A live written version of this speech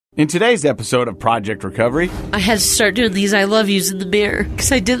In today's episode of Project Recovery, I had to start doing these I love yous in the mirror because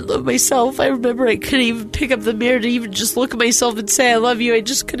I didn't love myself. I remember I couldn't even pick up the mirror to even just look at myself and say I love you. I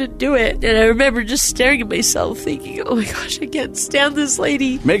just couldn't do it. And I remember just staring at myself thinking, oh my gosh, I can't stand this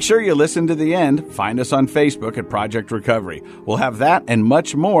lady. Make sure you listen to the end. Find us on Facebook at Project Recovery. We'll have that and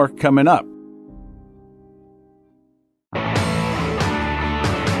much more coming up.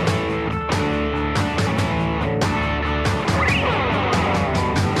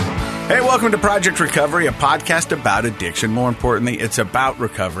 Hey, welcome to Project Recovery, a podcast about addiction. More importantly, it's about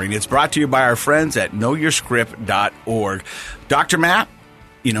recovering. It's brought to you by our friends at knowyourscript.org. Dr. Matt,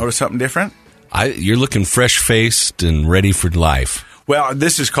 you notice something different? You're looking fresh-faced and ready for life. Well,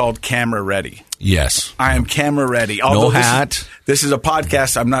 this is called camera ready. Yes. I am camera ready. Although no hat. This is a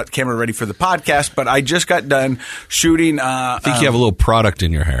podcast. I'm not camera ready for the podcast, but I just got done shooting. I think you have a little product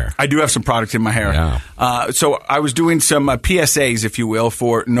in your hair. I do have some product in my hair. Yeah. So I was doing some PSAs, if you will,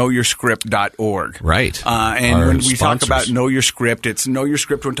 for knowyourscript.org. Right. And our when we sponsors. talk about know your script, it's know your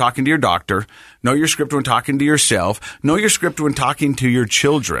script when talking to your doctor, know your script when talking to yourself, know your script when talking to your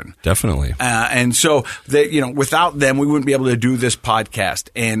children. Definitely. And so, without them, we wouldn't be able to do this podcast.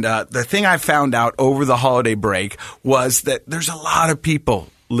 And the thing I found out over the holiday break was that there's a lot of people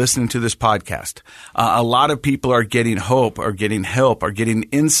listening to this podcast. A lot of people are getting hope, are getting help, are getting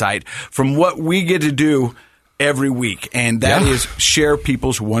insight from what we get to do every week. And that is share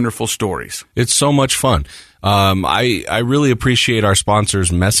people's wonderful stories. It's so much fun. I really appreciate our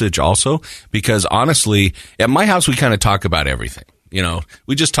sponsors' message also, because honestly, at my house, we kind of talk about everything.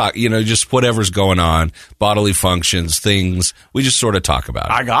 We just talk, just whatever's going on, bodily functions, things. We just sort of talk about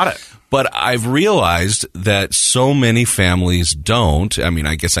it. I got it. But I've realized that so many families don't. I mean,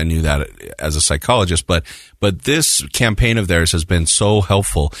 I guess I knew that as a psychologist, but this campaign of theirs has been so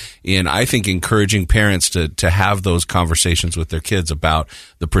helpful in, I think, encouraging parents to have those conversations with their kids about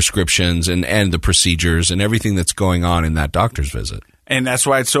the prescriptions and the procedures and everything that's going on in that doctor's visit. And that's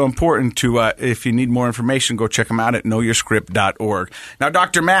why it's so important to, if you need more information, go check them out at knowyourscript.org. Now,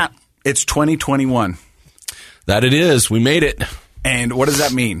 Dr. Matt, it's 2021. That it is. We made it. And what does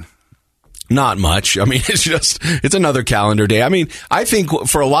that mean? Not much. I mean, it's another calendar day. I mean, I think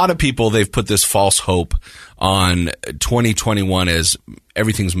for a lot of people, they've put this false hope on 2021 as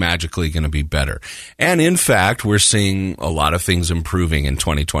everything's magically going to be better. And in fact, we're seeing a lot of things improving in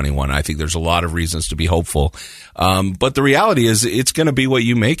 2021. I think there's a lot of reasons to be hopeful. But the reality is it's going to be what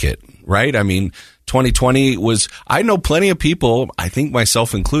you make it, right? I mean, 2020 I know plenty of people, I think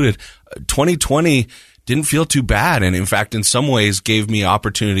myself included, 2020 didn't feel too bad. And in fact, in some ways gave me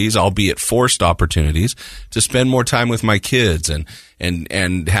opportunities, albeit forced opportunities, to spend more time with my kids and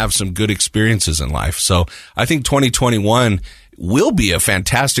have some good experiences in life. So I think 2021 will be a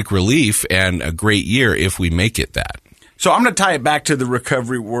fantastic relief and a great year if we make it that. So I'm going to tie it back to the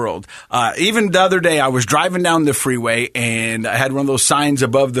recovery world. Even the other day, I was driving down the freeway, and I had one of those signs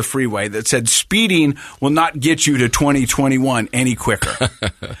above the freeway that said, speeding will not get you to 2021 any quicker.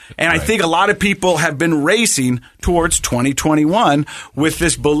 And I think a lot of people have been racing towards 2021 with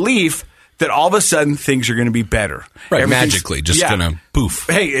this belief that all of a sudden things are going to be better. Right, magically, just going to poof.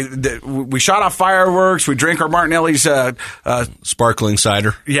 Hey, we shot off fireworks. We drank our Martinelli's sparkling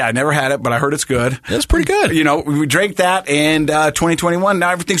cider. Yeah, I never had it, but I heard it's good. It's pretty good. We drank that, and 2021,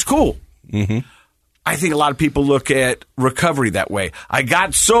 now everything's cool. Mm-hmm. I think a lot of people look at recovery that way. I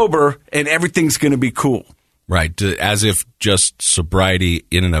got sober, and everything's going to be cool. Right, as if just sobriety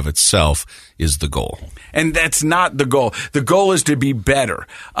in and of itself is the goal. And that's not the goal. The goal is to be better.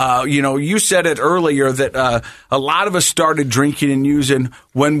 You said it earlier that a lot of us started drinking and using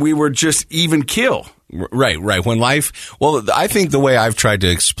when we were just even kill. Right. Well, I think the way I've tried to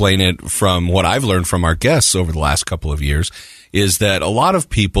explain it from what I've learned from our guests over the last couple of years is that a lot of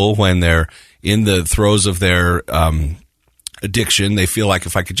people, when they're in the throes of their addiction, they feel like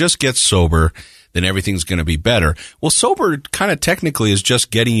if I could just get sober, then everything's going to be better. Well, sober kind of technically is just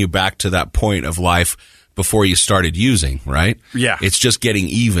getting you back to that point of life before you started using, right? Yeah. It's just getting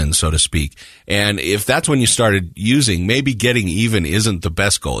even, so to speak. And if that's when you started using, maybe getting even isn't the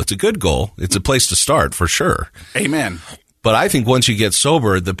best goal. It's a good goal. It's a place to start for sure. Amen. But I think once you get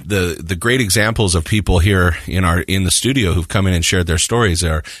sober, the great examples of people here in the studio who've come in and shared their stories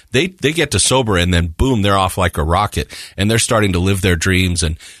are they get to sober and then boom, they're off like a rocket and they're starting to live their dreams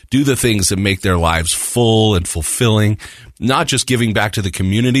and do the things that make their lives full and fulfilling. Not just giving back to the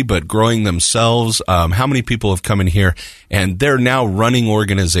community, but growing themselves. How many people have come in here and they're now running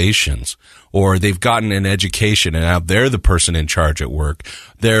organizations, or they've gotten an education and now they're the person in charge at work.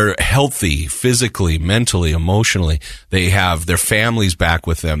 They're healthy physically, mentally, emotionally. They have their families back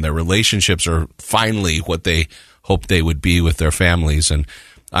with them. Their relationships are finally what they hoped they would be with their families. And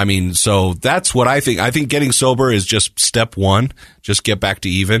I mean, so that's what I think. I think getting sober is just step one. Just get back to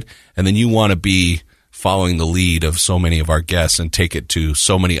even. And then you want to be following the lead of so many of our guests and take it to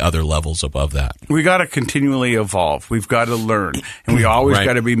so many other levels above that. We got to continually evolve. We've got to learn. And we always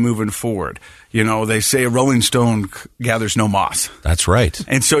got to be moving forward. You know, they say a rolling stone gathers no moss. That's right.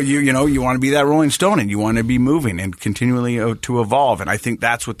 And so you want to be that rolling stone, and you want to be moving and continually to evolve. And I think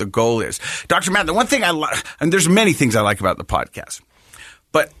that's what the goal is. Dr. Matt, the one thing and there's many things I like about the podcast,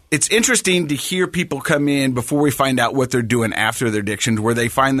 but it's interesting to hear people come in before we find out what they're doing after their addictions, where they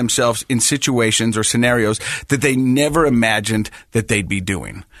find themselves in situations or scenarios that they never imagined that they'd be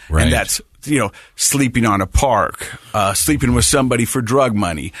doing. Right. And that's, sleeping on a park, sleeping with somebody for drug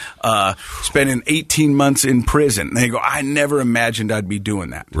money, spending 18 months in prison. And they go, I never imagined I'd be doing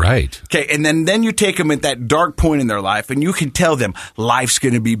that. Right. Okay. And then you take them at that dark point in their life, and you can tell them life's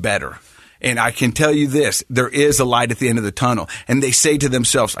going to be better. And I can tell you this, there is a light at the end of the tunnel. And they say to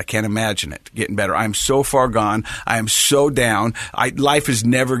themselves, I can't imagine it getting better. I'm so far gone. I am so down. Life is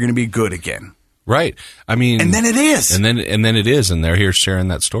never going to be good again. Right. I mean, and then it is. And then it is. And they're here sharing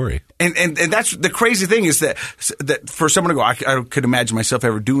that story. And that's the crazy thing is that for someone to go, I could imagine myself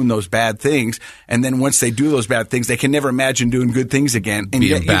ever doing those bad things. And then once they do those bad things, they can never imagine doing good things again. And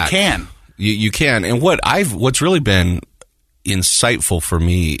yet you can. You can. And what's really been insightful for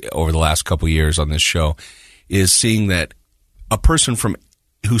me over the last couple of years on this show is seeing that a person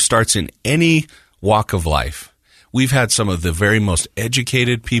who starts in any walk of life. We've had some of the very most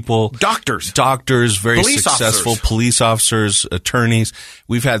educated people. Doctors, very police successful officers. Police officers, attorneys.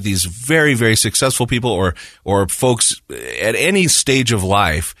 We've had these very, very successful people or folks at any stage of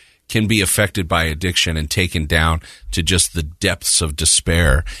life can be affected by addiction and taken down to just the depths of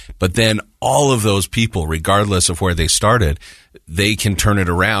despair. But then all of those people, regardless of where they started, they can turn it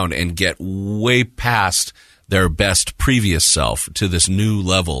around and get way past their best previous self to this new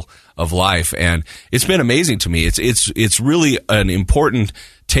level of life. And it's been amazing to me. It's really an important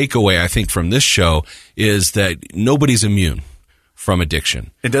takeaway, I think, from this show is that nobody's immune from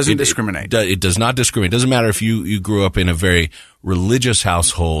addiction. It doesn't discriminate. It does not discriminate. It doesn't matter if you grew up in a very religious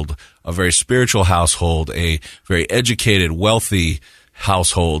household, a very spiritual household, a very educated, wealthy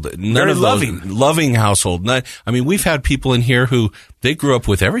household. None of those, loving household. We've had people in here who they grew up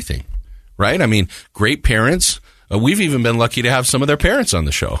with everything, right? I mean, great parents. We've even been lucky to have some of their parents on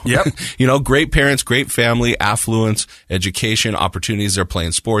the show. Yep. Great parents, great family, affluence, education, opportunities. They're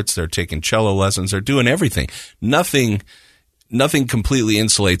playing sports. They're taking cello lessons. They're doing everything. Nothing completely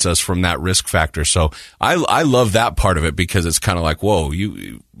insulates us from that risk factor. So I love that part of it because it's kind of like, whoa,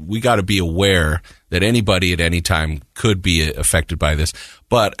 we got to be aware that anybody at any time could be affected by this.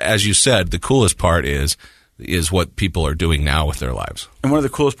 But as you said, the coolest part is what people are doing now with their lives. And one of the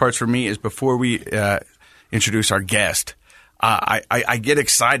coolest parts for me is before we introduce our guest, I get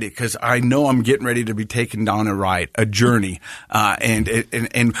excited because I know I'm getting ready to be taken down a journey.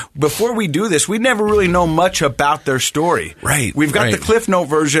 And before we do this, we never really know much about their story. Right. We've got the Cliff Note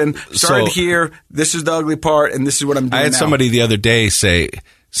version. Started here. This is the ugly part, and this is what I'm doing I had somebody the other day say,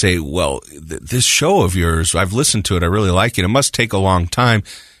 well, this show of yours, I've listened to it. I really like it. It must take a long time,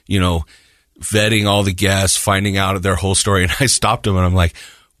 vetting all the guests, finding out their whole story. And I stopped him and I'm like,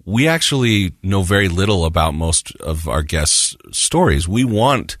 we actually know very little about most of our guests' stories. We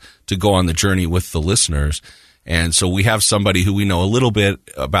want to go on the journey with the listeners. And so we have somebody who we know a little bit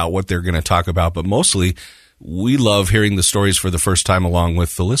about what they're going to talk about, but mostly we love hearing the stories for the first time along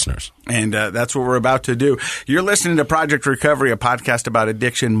with the listeners. And that's what we're about to do. You're listening to Project Recovery, a podcast about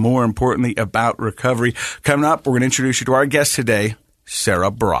addiction, more importantly, about recovery. Coming up, we're going to introduce you to our guest today,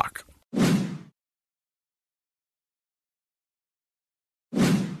 Sarah Brock.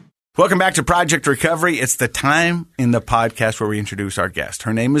 Welcome back to Project Recovery. It's the time in the podcast where we introduce our guest.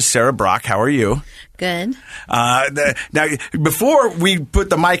 Her name is Sarah Brock. How are you? Good. Now, before we put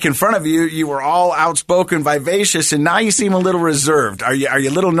the mic in front of you, you were all outspoken, vivacious, and now you seem a little reserved. Are you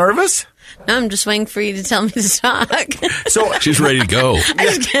a little nervous? No, I'm just waiting for you to tell me to talk. So she's ready to go.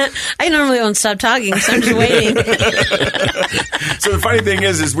 I normally won't stop talking, so I'm just waiting. So the funny thing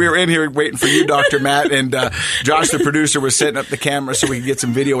is we were in here waiting for you, Dr. Matt, and Josh, the producer, was setting up the camera so we could get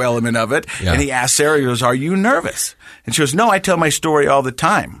some video element of it. Yeah. And he asked Sarah, he goes, are you nervous? And she goes, no, I tell my story all the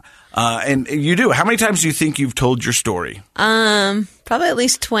time. And you do. How many times do you think you've told your story? Probably at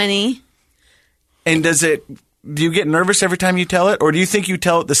least 20. And do you get nervous every time you tell it, or do you think you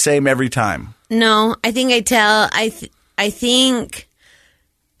tell it the same every time? No, I think I tell. I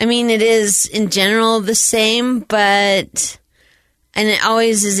mean, it is in general the same, and it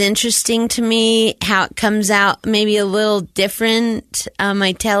always is interesting to me how it comes out maybe a little different.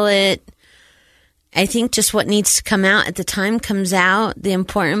 I tell it I think just what needs to come out at the time comes out, the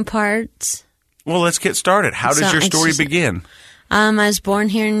important parts. Well, let's get started. How does your story begin? I was born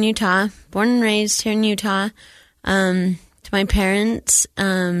here in Utah, born and raised here in Utah, to my parents,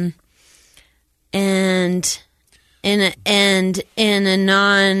 and in a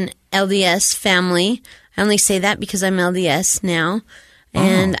non-LDS family. I only say that because I'm LDS now.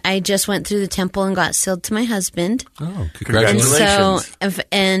 And I just went through the temple and got sealed to my husband. Oh, congratulations.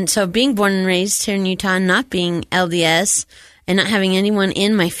 And so being born and raised here in Utah and not being LDS and not having anyone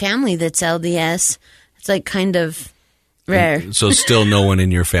in my family that's LDS, it's like kind of rare. So still no one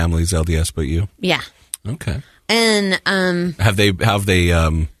in your family's LDS but you? Yeah. Okay. And have they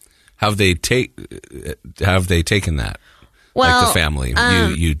taken that? Well, like the family,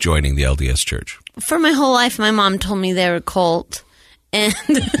 you joining the LDS church? For my whole life, my mom told me they were a cult. And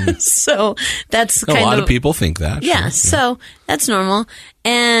so that's kind of... A lot of people think that. Yeah, sure. So that's normal.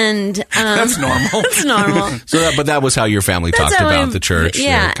 And... that's normal. That's normal. But that was how your family talked about the church.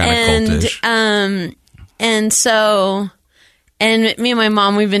 Yeah. Kind of cultish. And so... And me and my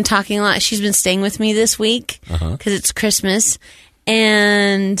mom, we've been talking a lot. She's been staying with me this week because it's Christmas.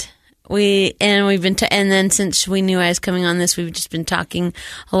 And we've been... and then since we knew I was coming on this, we've just been talking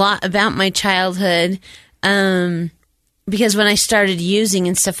a lot about my childhood. Because when I started using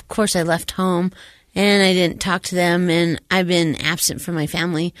and stuff, of course, I left home and I didn't talk to them. And I've been absent from my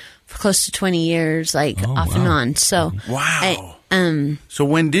family for close to 20 years, off and on. So, wow. So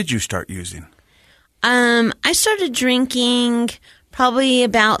when did you start using? I started drinking probably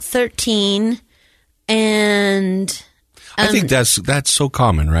about 13, and I think that's so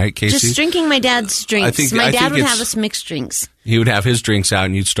common, right, Casey? Just drinking my dad's drinks. My dad would have us mix drinks. He would have his drinks out,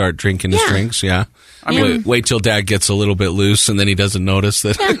 and you'd start drinking his drinks. Yeah. I mean, wait till Dad gets a little bit loose, and then he doesn't notice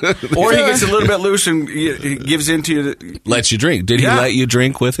that. Yeah. Or he gets a little bit loose and he gives into lets you drink. Did he let you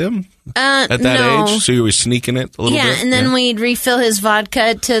drink with him at that age? So you were sneaking it a little bit? Yeah, and then we'd refill his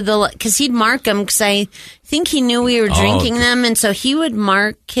vodka because he'd mark them because I think he knew we were drinking them, and so he would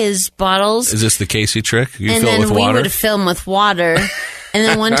mark his bottles. Is this the Casey trick? You and fill then it with water? We would fill them with water. And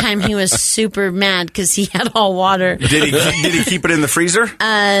then one time he was super mad because he had all water. Did he keep it in the freezer?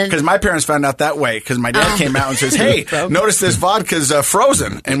 Because my parents found out that way. Because my dad came out and says, "Hey, notice this vodka's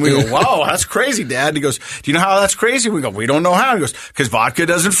frozen." And we go, "Wow, that's crazy, Dad." He goes, "Do you know how that's crazy?" We go, "We don't know how." He goes, "Because vodka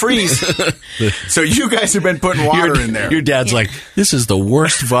doesn't freeze." So you guys have been putting water in there. Your dad's like, "This is the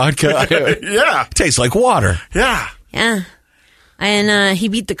worst vodka." Yeah, it tastes like water. Yeah. And he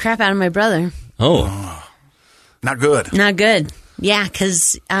beat the crap out of my brother. Oh, not good. Not good. Yeah,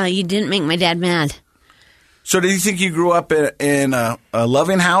 because you didn't make my dad mad. So do you think you grew up in a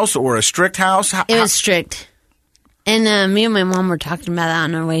loving house or a strict house? It was strict. And me and my mom were talking about that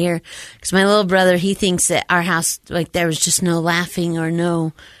on our way here. Because my little brother, he thinks that our house, there was just no laughing or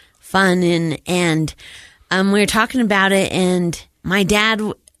no fun. And we were talking about it, and my dad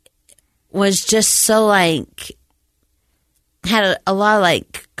was just so, had a lot of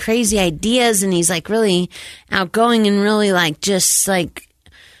crazy ideas, and he's really outgoing and really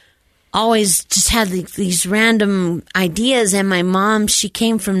always just had these random ideas. And my mom, she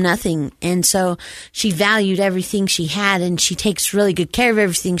came from nothing, and so she valued everything she had, and she takes really good care of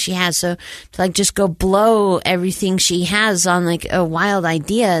everything she has. So to just go blow everything she has on a wild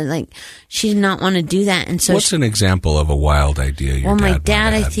idea, she did not want to do that. And so what's an example of a wild idea? My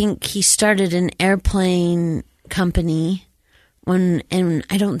dad, I think he started an airplane company. And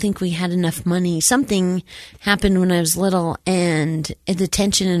I don't think we had enough money. Something happened when I was little, and the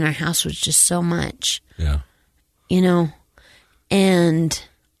tension in our house was just so much. Yeah. And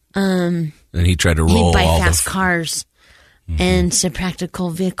he tried to roll he'd buy all fast cars and some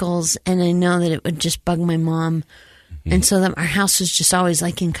practical vehicles, and I know that it would just bug my mom. And so that our house was just always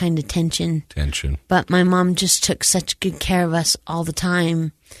in kind of tension. But my mom just took such good care of us all the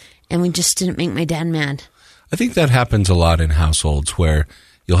time, and we just didn't make my dad mad. I think that happens a lot in households where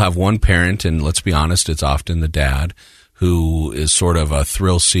you'll have one parent, and let's be honest, it's often the dad, who is sort of a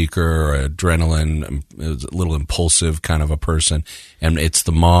thrill seeker or adrenaline, a little impulsive kind of a person. And it's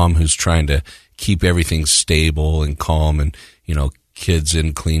the mom who's trying to keep everything stable and calm and, kids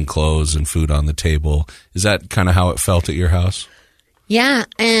in clean clothes and food on the table. Is that kind of how it felt at your house? Yeah.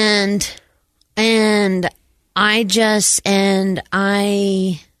 And I just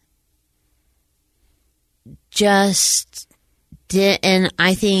did, and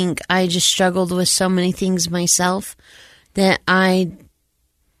I think I just struggled with so many things myself that I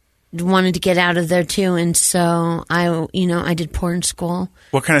wanted to get out of there too. And so I did poor in school.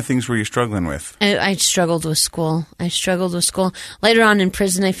 What kind of things were you struggling with? I struggled with school. Later on in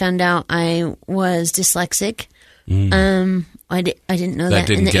prison, I found out I was dyslexic. I didn't know that. That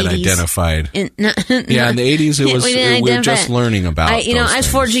didn't get 80s. identified. In the 80s, we were just learning about I was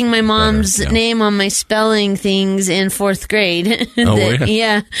forging my mom's name on my spelling things in 4th grade.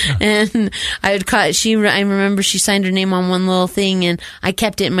 Yeah. And I remember she signed her name on one little thing, and I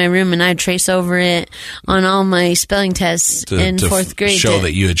kept it in my room, and I'd trace over it on all my spelling tests in 4th grade. Show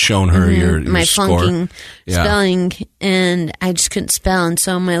that you had shown her your my score. flunking spelling, and I just couldn't spell. And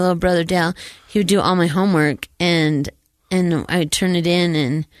so my little brother Dale, he would do all my homework, and I'd turn it in,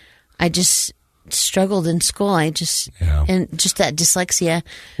 and I just struggled in school. And just that dyslexia.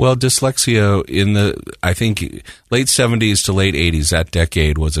 Well, dyslexia in I think, late 70s to late 80s, that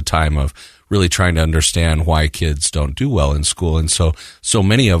decade was a time of really trying to understand why kids don't do well in school. And so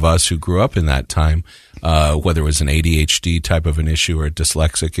many of us who grew up in that time, whether it was an ADHD type of an issue or a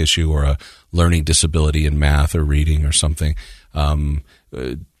dyslexic issue or a learning disability in math or reading or something,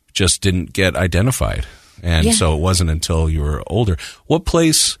 just didn't get identified. And so it wasn't until you were older. What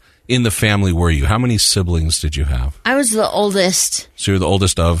place in the family were you? How many siblings did you have? I was the oldest. So you're the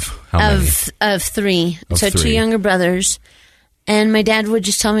oldest of how many? Of 3. So 2 younger brothers. And my dad would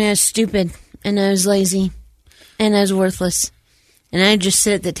just tell me I was stupid, and I was lazy, and I was worthless. And I'd just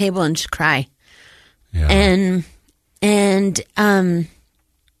sit at the table and just cry. Yeah. And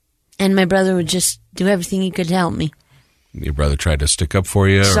my brother would just do everything he could to help me. Your brother tried to stick up for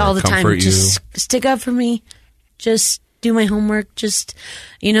you, just or all the comfort time. you? Just stick up for me. Just do my homework. Just,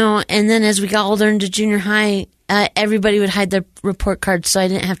 and then as we got older into junior high, everybody would hide their report cards, so I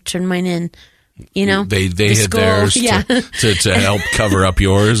didn't have to turn mine in. They hid theirs to help cover up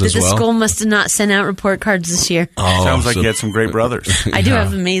yours as well. The school must have not sent out report cards this year. Oh, sounds like you had some great brothers. I do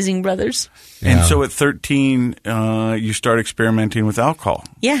have amazing brothers. And so at 13, you start experimenting with alcohol.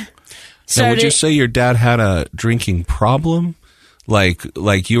 Yeah. Now, would you say your dad had a drinking problem?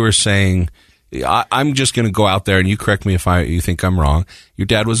 Like you were saying, I'm just going to go out there and you correct me if you think I'm wrong. Your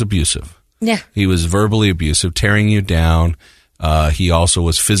dad was abusive. Yeah. He was verbally abusive, tearing you down. He also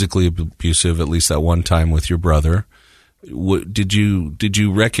was physically abusive, at least that one time with your brother. Did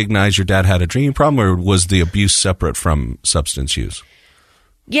you recognize your dad had a drinking problem, or was the abuse separate from substance use?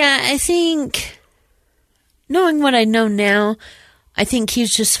 Yeah, I think, knowing what I know now, I think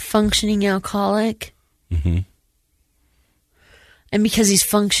he's just a functioning alcoholic. Mm-hmm. And because he's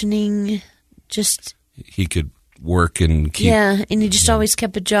functioning, he could work and keep... Yeah, and he just always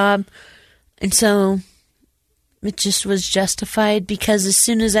kept a job. And so it just was justified, because as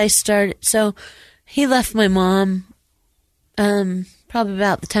soon as I started... So he left my mom probably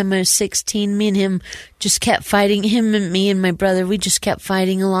about the time I was 16. Me and him just kept fighting. Him and me and my brother, we just kept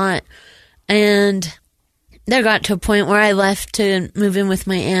fighting a lot. And there got to a point where I left to move in with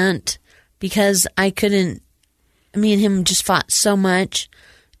my aunt because I couldn't... Me and him just fought so much.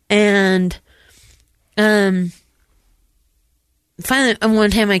 And finally,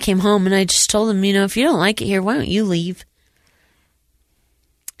 one time I came home and I just told him, if you don't like it here, why don't you leave?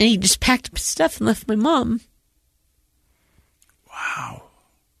 And he just packed up his stuff and left my mom. Wow.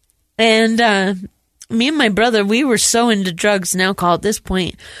 And me and my brother, we were so into drugs and alcohol at this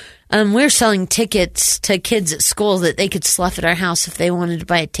point. We were selling tickets to kids at school that they could slough at our house if they wanted to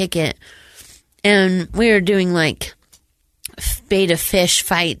buy a ticket. And we were doing like beta fish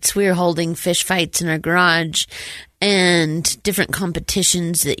fights. We were holding fish fights in our garage and different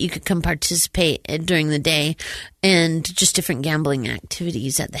competitions that you could come participate in during the day, and just different gambling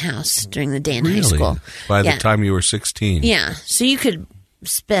activities at the house during the day in high school. By the time you were 16? Yeah. So you could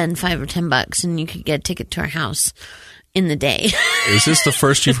spend $5 or $10 and you could get a ticket to our house in the day. Is this the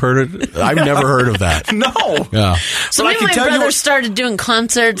first you've heard it? I've never heard of that. No. Yeah. So me and my brother started doing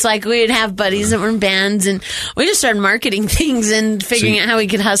concerts. Like, we'd have buddies that were in bands, and we just started marketing things and figuring out how we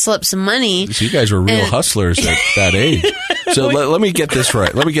could hustle up some money. So you guys were real hustlers at that age. So let me get this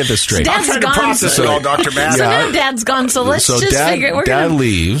right. Let me get this straight. I'm trying to process it all, Dr. Matt. So now Dad's gone. So let's figure it. Dad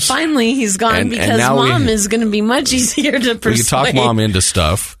leaves. Finally, he's gone, because Mom is going to be much easier to persuade. We can talk Mom into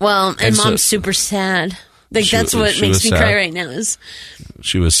stuff. Well, and Mom's super sad. That's what makes me cry right now.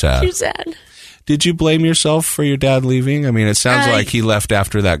 She was sad. She was sad. Did you blame yourself for your dad leaving? I mean, it sounds like he left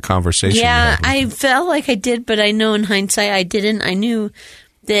after that conversation. Yeah, I felt like I did, but I know in hindsight I didn't. I knew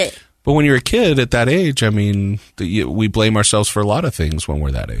that. But when you're a kid at that age, I mean, we blame ourselves for a lot of things when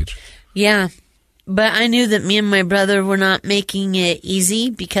we're that age. Yeah, but I knew that me and my brother were not making it easy,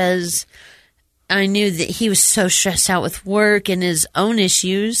 because I knew that he was so stressed out with work and his own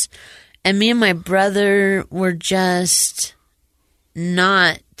issues. And me and my brother were just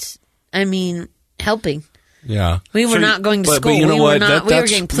not, helping. Yeah. We were not going to school. But you know what? We were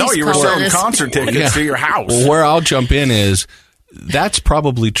getting police calls. No, you were selling concert tickets to your house. Well, where I'll jump in is, That's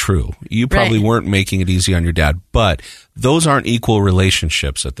probably true. You probably weren't making it easy on your dad, but those aren't equal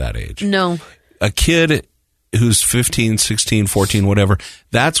relationships at that age. No. A kid who's 15, 16, 14, whatever,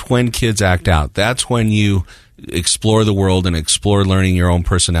 that's when kids act out. That's when you explore the world and explore learning your own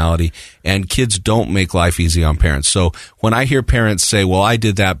personality. And kids don't make life easy on parents. So when I hear parents say, well, I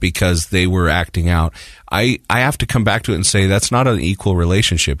did that because they were acting out, I have to come back to it and say that's not an equal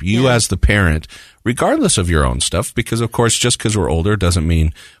relationship. You as the parent, regardless of your own stuff, because of course, just because we're older doesn't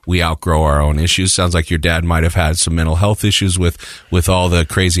mean we outgrow our own issues. Sounds like your dad might have had some mental health issues with all the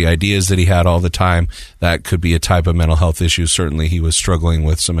crazy ideas that he had all the time. That could be a type of mental health issue. Certainly he was struggling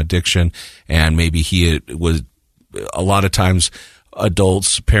with some addiction, and maybe he was a lot of times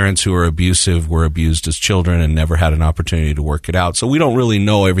adults, parents who are abusive were abused as children and never had an opportunity to work it out. So we don't really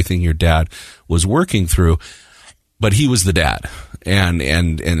know everything your dad was working through, but he was the dad, and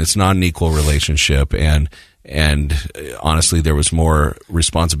it's not an equal relationship. And honestly, there was more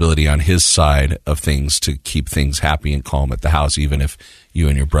responsibility on his side of things to keep things happy and calm at the house, even if you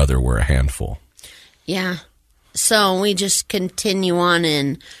and your brother were a handful. Yeah. So we just continue on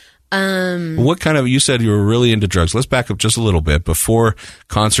and what kind of, you said you were really into drugs. Let's back up just a little bit. Before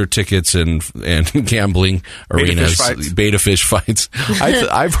concert tickets and gambling arenas, beta fish fights.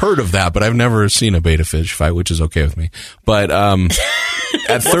 I've heard of that, but I've never seen a beta fish fight, which is okay with me. But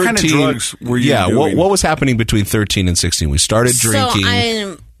at 13, what kind of drugs were you doing? What was happening between 13 and 16? We started drinking. So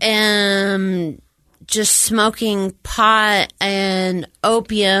I am just smoking pot and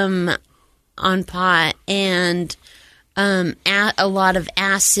opium on pot and a lot of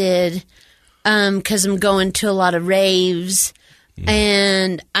acid because I'm going to a lot of raves,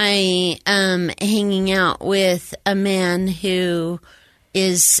 and I am hanging out with a man who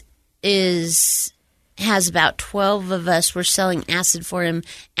has about 12 of us. We're selling acid for him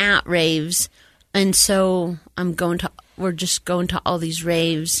at raves, and so we're just going to all these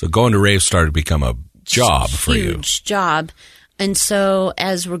raves. So going to raves started to become a job for you. Huge job. And so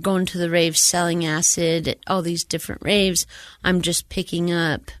as we're going to the raves, selling acid at all these different raves, I'm just picking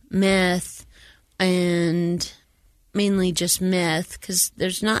up meth, and mainly just meth, because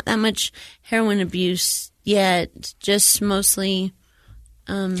there's not that much heroin abuse yet, just mostly.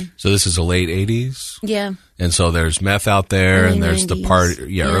 So this is the late 80s? Yeah. And so there's meth out there, Early and there's 90s. the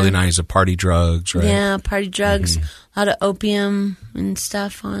party, early 90s of party drugs, right? Yeah, party drugs, a lot of opium and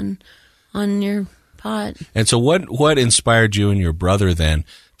stuff on your pot. And so what inspired you and your brother then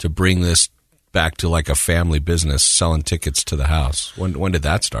to bring this back to like a family business, selling tickets to the house? When did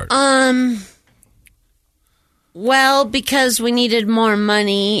that start? Well, because we needed more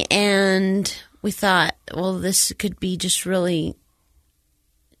money, and we thought, well, this could be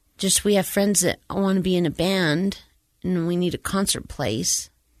we have friends that want to be in a band, and we need a concert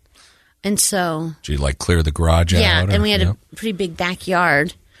place. And so... Did you like clear the garage out? Yeah, and we had a pretty big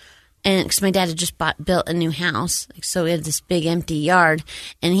backyard. And because my dad had just built a new house, so we had this big empty yard,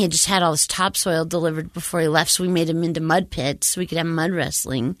 and he had just had all this topsoil delivered before he left. So we made him into mud pits so we could have mud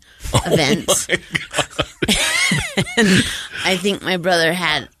wrestling events. And I think my brother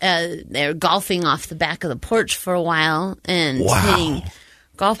had they were golfing off the back of the porch for a while and hitting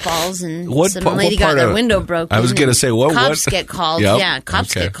golf balls, and some lady got their window broken. I was going to say, cops get called. Yep. Yeah,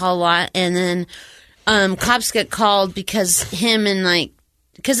 cops get called a lot, and then cops get called because him and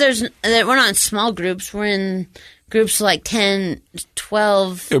because we're not in small groups. We're in groups of like 10,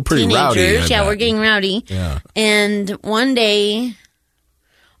 12 They're pretty teenagers. rowdy, We're getting rowdy. Yeah. And one day,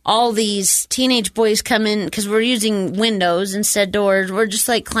 all these teenage boys come in because we're using windows instead of doors. We're just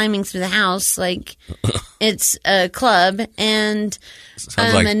like climbing through the house like it's a club. And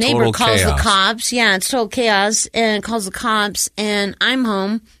like a neighbor calls chaos. the cops. Yeah, it's total chaos. And calls the cops. And I'm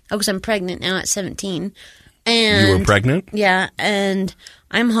home because I'm pregnant now at 17. And you were pregnant? Yeah, and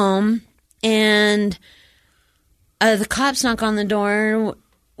I'm home, and the cops knock on the door.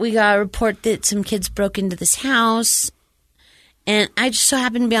 We got a report that some kids broke into this house, and I just so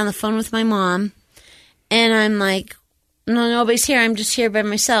happened to be on the phone with my mom, and I'm like, no, nobody's here. I'm just here by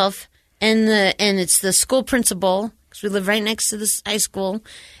myself, and it's the school principal, because we live right next to this high school,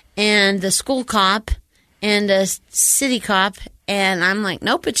 and the school cop, and a city cop. And I'm like,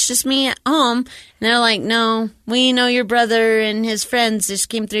 nope, it's just me at home. And they're like, no, we know your brother and his friends just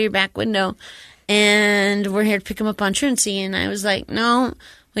came through your back window, and we're here to pick him up on truancy. And I was like, no,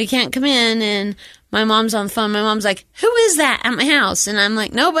 we can't come in. And my mom's on the phone. My mom's like, who is that at my house? And I'm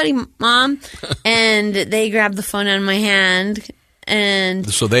like, nobody, Mom. And they grabbed the phone out of my hand. And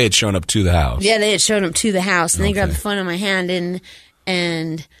so they had shown up to the house. Yeah, they had shown up to the house. And they grabbed the phone out of my hand.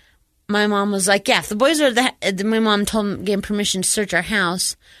 And my mom was like, yeah, if the boys are my mom gave him permission to search our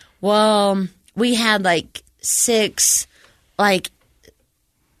house. Well, we had like 6 like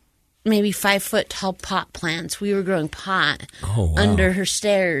maybe 5-foot tall pot plants. We were growing pot under her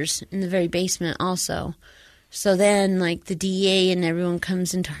stairs in the very basement also. So then like the DEA and everyone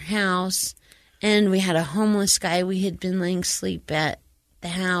comes into our house, and we had a homeless guy. We had been laying sleep at the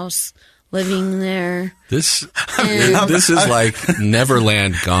house, living there. This is like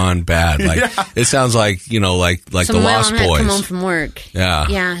Neverland gone bad. Like it sounds like, like so the Lost Boys. Had to come home from work. Yeah.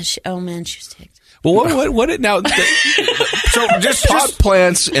 Yeah. She was ticked. Well, what it now? So just pot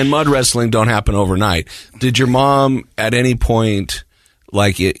plants and mud wrestling don't happen overnight. Did your mom at any point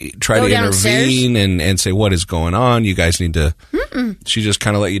try to intervene and say what is going on? You guys need to. Mm-mm. She just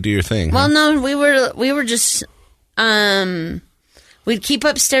kind of let you do your thing. Well, no, we were just we'd keep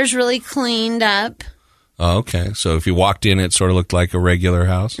upstairs really cleaned up. Oh, okay. So if you walked in, it sort of looked like a regular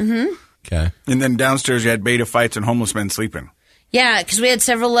house. Mm-hmm. Okay. And then downstairs you had beta fights and homeless men sleeping. Yeah, because we had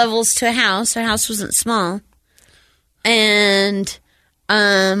several levels to a house. Our house wasn't small. And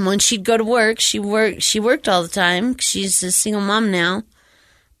when she'd go to work, she worked all the time. She's a single mom now.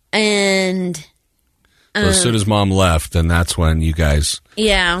 And as soon as mom left, then that's when you guys...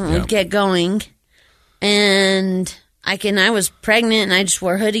 Yeah, we'd get going. And I was pregnant, and I just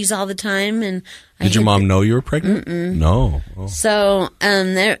wore hoodies all the time. And did your mom know you were pregnant? Mm-mm. No. Oh. So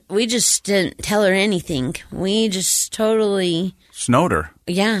we just didn't tell her anything. We just totally... Snowed her.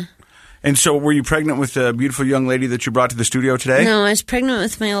 Yeah. And so were you pregnant with the beautiful young lady that you brought to the studio today? No, I was pregnant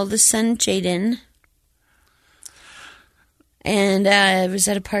with my oldest son, Jaden. And I was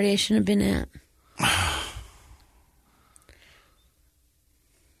at a party I shouldn't have been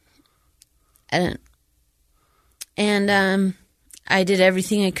at. And I did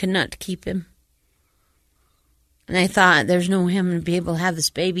everything I could not to keep him. And I thought there's no way I'm going to be able to have this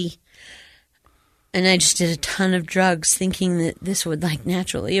baby. And I just did a ton of drugs thinking that this would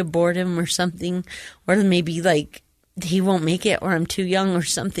naturally abort him or something. Or maybe he won't make it, or I'm too young, or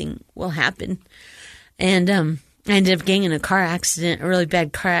something will happen. And I ended up getting in a really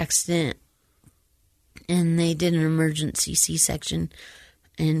bad car accident. And they did an emergency C-section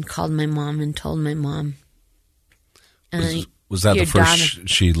and called my mom and told my mom. Was that the first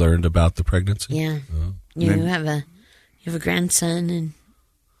she learned about the pregnancy? Yeah. Oh. You have a grandson. And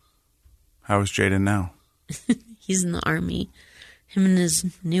how is Jaden now? He's in the Army. Him and his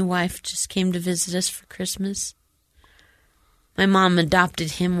new wife just came to visit us for Christmas. My mom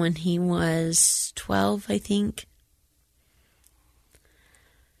adopted him when he was 12, I think.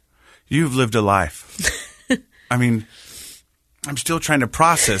 You've lived a life. I mean, I'm still trying to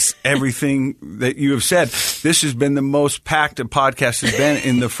process everything that you have said. This has been the most packed a podcast has been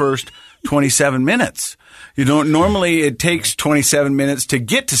in the first 27 minutes. Normally it takes 27 minutes to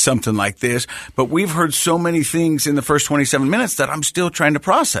get to something like this, but we've heard so many things in the first 27 minutes that I'm still trying to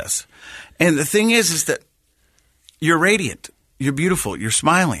process. And the thing is that you're radiant. You're beautiful. You're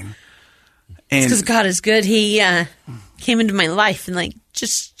smiling. And because God is good. He came into my life and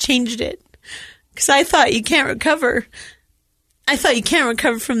just changed it. Because I thought you can't recover. I thought you can't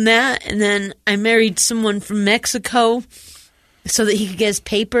recover from that. And then I married someone from Mexico so that he could get his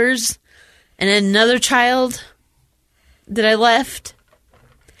papers. And then another child that I left.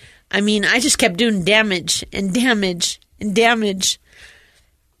 I mean, I just kept doing damage and damage and damage.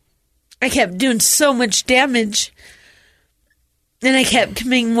 I kept doing so much damage. And I kept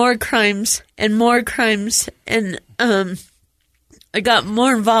committing more crimes and more crimes. And I got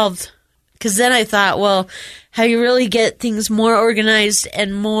more involved. Because then I thought, well, how you really get things more organized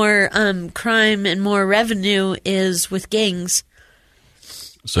and more crime and more revenue is with gangs.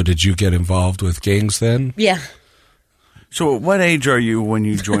 So did you get involved with gangs then? Yeah. So at what age are you when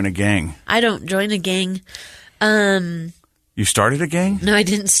you join a gang? I don't join a gang. You started a gang? No, I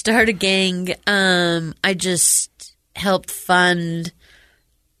didn't start a gang. I just helped fund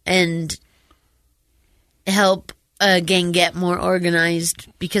and help a gang get more organized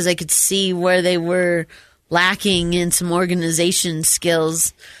because I could see where they were lacking in some organization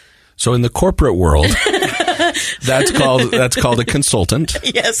skills. So in the corporate world, that's called a consultant.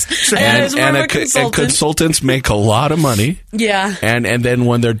 Yes, and consultants make a lot of money. Yeah, and then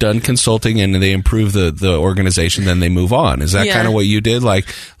when they're done consulting and they improve the organization, then they move on. Is that kind of what you did?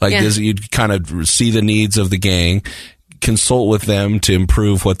 You'd kind of see the needs of the gang, consult with them to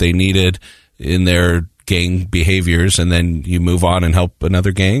improve what they needed in their gang behaviors, and then you move on and help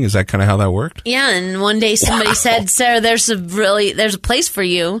another gang? Is that kind of how that worked? Yeah, and one day somebody said, Sarah, there's a place for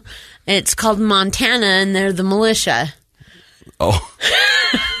you. It's called Montana, and they're the militia. Oh.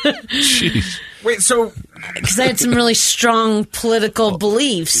 Jeez. Wait, so because I had some really strong political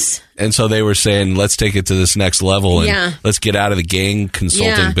beliefs. And so they were saying, let's take it to this next level and let's get out of the gang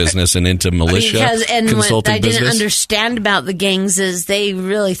consulting business and into militia consulting what I business. Didn't understand about the gangs is they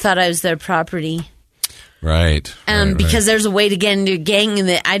really thought I was their property. Right. Because there's a way to get into a gang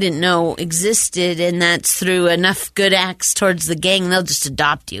that I didn't know existed, and that's through enough good acts towards the gang, they'll just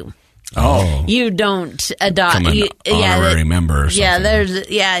adopt you. Oh, you don't adopt. Become an honorary member. Or something.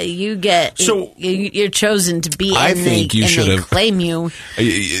 You get. So you're chosen to be. I think you should have claim you.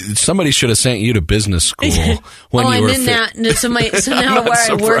 Somebody should have sent you to business school when you were. So now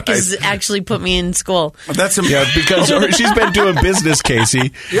where I work is actually put me in school. That's because she's been doing business,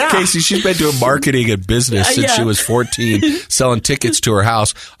 Casey. Yeah. Casey, she's been doing marketing and business since she was 14, selling tickets to her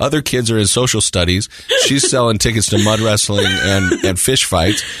house. Other kids are in social studies. She's selling tickets to mud wrestling and fish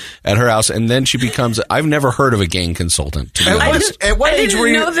fights at her house, and then she becomes. I've never heard of a gang consultant. To be honest. At what age were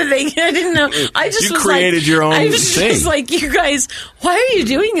you? I didn't know. I just you created your own thing. I was just like, you guys, why are you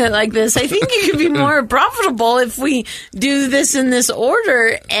doing it like this? I think you could be more profitable if we do this in this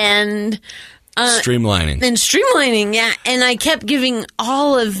order and streamlining. Yeah, and I kept giving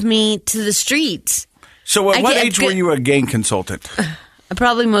all of me to the streets. So, at what age were you a gang consultant?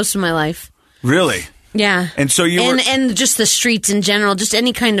 Probably most of my life. Really? Yeah. And so you were... And just the streets in general, just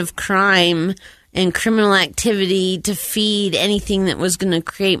any kind of crime and criminal activity to feed anything that was going to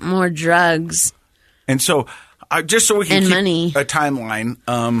create more drugs. And so, just so we can keep money. A timeline.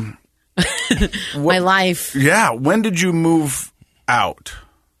 My life. Yeah. When did you move out?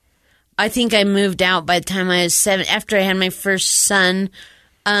 I think I moved out by the time I was 7. After I had my first son,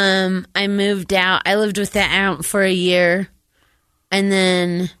 I moved out. I lived with that aunt for a year. And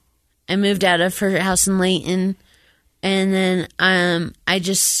then... I moved out of her house in Layton, and then I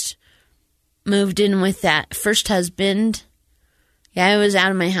just moved in with that first husband. Yeah, I was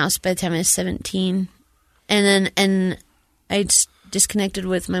out of my house by the time I was 17, and I disconnected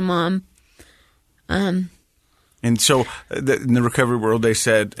with my mom. And so in the recovery world, they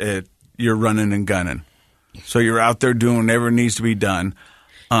said you're running and gunning. So you're out there doing whatever needs to be done.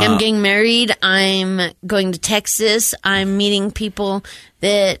 I'm getting married. I'm going to Texas. I'm meeting people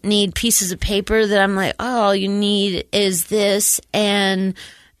that need pieces of paper that I'm like, oh, all you need is this and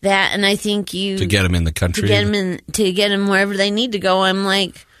that. And I think to get them in the country, to get them wherever they need to go. I'm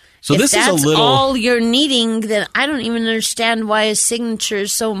like, so if this that's is a little all you're needing, then I don't even understand why a signature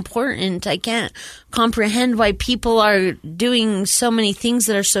is so important. I can't comprehend why people are doing so many things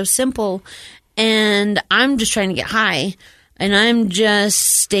that are so simple. And I'm just trying to get high. And I'm just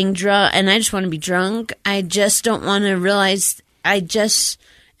staying drunk, and I just want to be drunk. I just don't want to realize. I just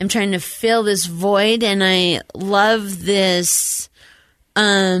am trying to fill this void, and I love this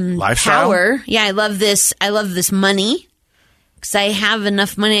lifestyle. Power. Yeah, I love this. I love this money because I have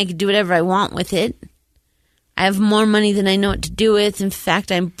enough money. I can do whatever I want with it. I have more money than I know what to do with. In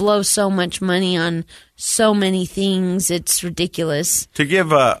fact, I blow so much money on so many things. It's ridiculous. To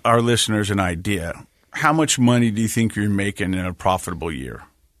give our listeners an idea. How much money do you think you're making in a profitable year?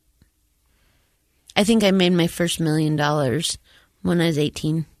 I think I made my first $1 million when I was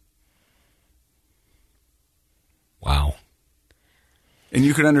 18. Wow. And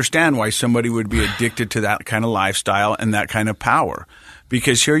you can understand why somebody would be addicted to that kind of lifestyle and that kind of power.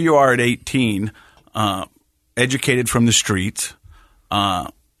 Because here you are at 18, educated from the streets,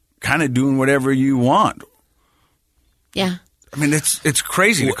 kind of doing whatever you want. Yeah. I mean, it's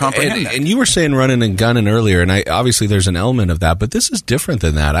crazy to comprehend that. And you were saying running and gunning earlier, and obviously there's an element of that, but this is different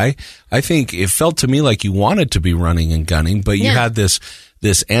than that. I think it felt to me like you wanted to be running and gunning, but you had this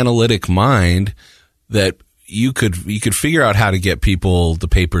analytic mind that you could figure out how to get people the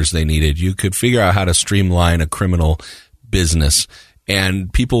papers they needed. You could figure out how to streamline a criminal business.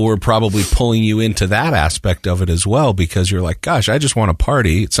 And people were probably pulling you into that aspect of it as well because you're like, gosh, I just want to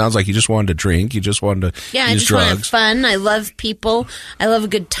party. It sounds like you just wanted to drink. You just wanted to use drugs. Yeah, I just want to have fun. I love people. I love a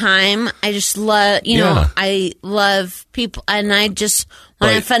good time. I just love, I love people. And I just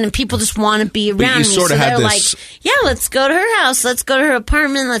want to have fun. And people just want to be around me. So they're like, yeah, let's go to her house. Let's go to her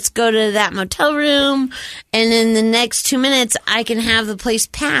apartment. Let's go to that motel room. And in the next 2 minutes, I can have the place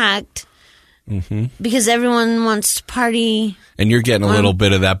packed. Mm-hmm. Because everyone wants to party. And you're getting a little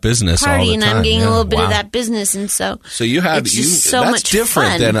bit of that business all the time. And I'm getting a little bit of that business. And so you had it's just so that's much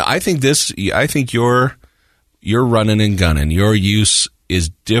different fun. Than I think you're running and gunning. Your use is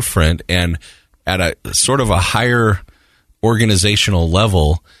different and at a sort of a higher organizational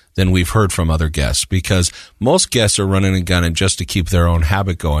level than we've heard from other guests, because most guests are running and gunning just to keep their own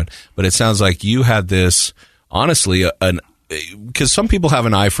habit going. But it sounds like you had this, honestly, because some people have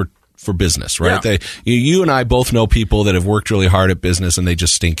an eye for for business, right? Yeah. You and I both know people that have worked really hard at business and they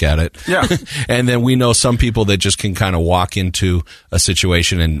just stink at it. Yeah. And then we know some people that just can kind of walk into a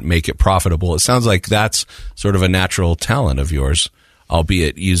situation and make it profitable. It sounds like that's sort of a natural talent of yours,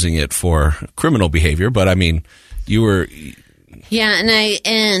 albeit using it for criminal behavior. But I mean, you were... Yeah,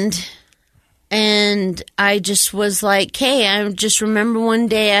 and I just was like, hey, I just remember one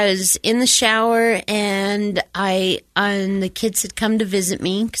day I was in the shower and the kids had come to visit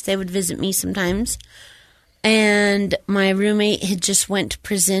me because they would visit me sometimes. And my roommate had just went to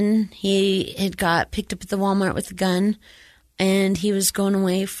prison. He had got picked up at the Walmart with a gun, and he was going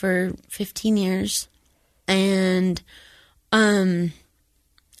away for 15 years. And I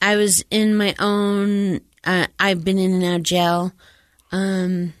was in my own, I've been in and out of jail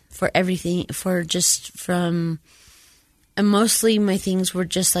for everything, and mostly my things were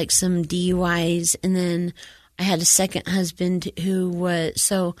just like some DUIs. And then I had a second husband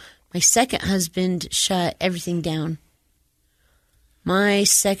my second husband shut everything down. My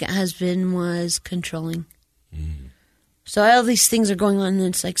second husband was controlling. So all these things are going on, and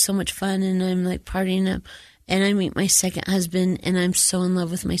it's like so much fun, and I'm like partying up. And I meet my second husband, and I'm so in love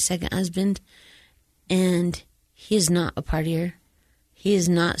with my second husband. And he is not a partier. He is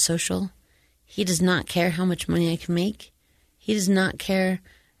not social. He does not care how much money I can make. He does not care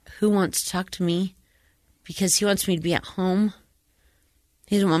who wants to talk to me because he wants me to be at home.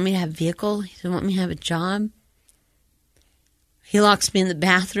 He doesn't want me to have a vehicle. He doesn't want me to have a job. He locks me in the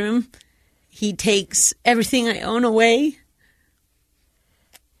bathroom. He takes everything I own away.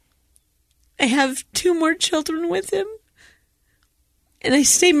 I have 2 more children with him. And I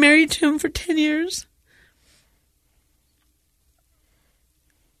stayed married to him for 10 years.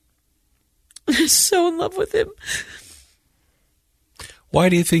 I'm so in love with him. Why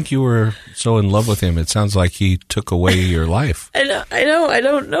do you think you were so in love with him? It sounds like he took away your life. I don't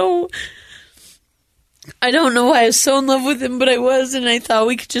know. I don't know why I was so in love with him, but I was, and I thought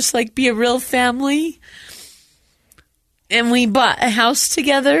we could just like be a real family. And we bought a house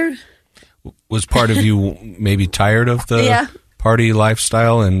together. Was part of you maybe tired of the party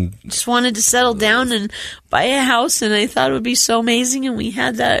lifestyle and just wanted to settle down and buy a house? And I thought it would be so amazing. And we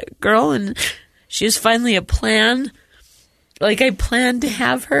had that girl, and she was finally a plan. Like, I planned to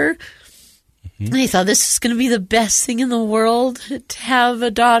have her. And I thought this is going to be the best thing in the world to have a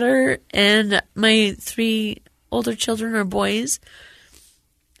daughter. And my 3 older children are boys.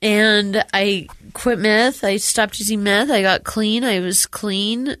 And I quit meth. I stopped using meth. I got clean. I was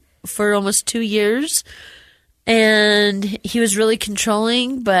clean for almost 2 years. And he was really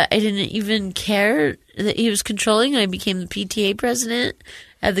controlling, but I didn't even care that he was controlling. I became the PTA president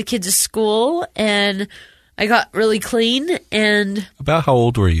at the kids' school, and I got really clean. And about how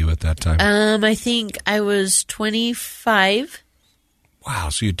old were you at that time? I think I was 25. Wow,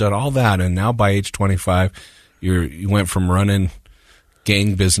 so you've done all that, and now by age 25, you went from running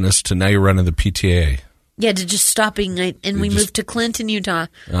gang business to now you're running the PTA. Yeah, to just stopping. We moved to Clinton, Utah.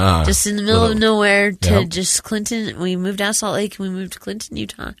 Just in the middle of nowhere to just Clinton. We moved out of Salt Lake, and we moved to Clinton,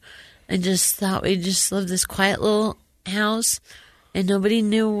 Utah. I just thought we just lived this quiet little house, and nobody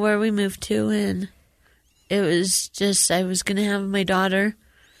knew where we moved to. And it was just, I was going to have my daughter.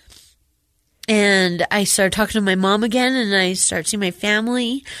 And I started talking to my mom again, and I started seeing my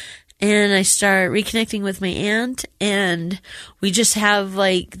family. And I start reconnecting with my aunt, and we just have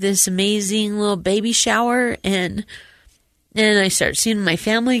like this amazing little baby shower, and I start seeing my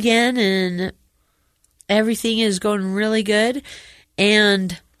family again, and everything is going really good.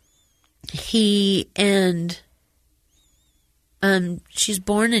 And she's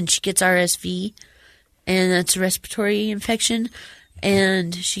born, and she gets RSV, and that's a respiratory infection,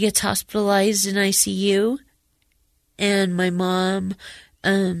 and she gets hospitalized in ICU, and my mom,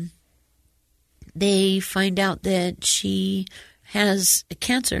 they find out that she has a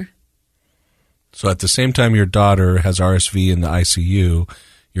cancer. So at the same time your daughter has RSV in the ICU,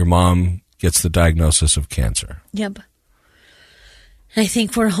 your mom gets the diagnosis of cancer. Yep. I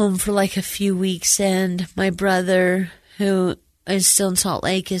think we're home for like a few weeks, and my brother, who is still in Salt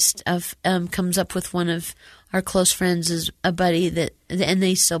Lake, comes up with one of our close friends, is a buddy and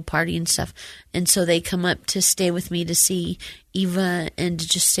they still party and stuff. And so they come up to stay with me to see Eva and to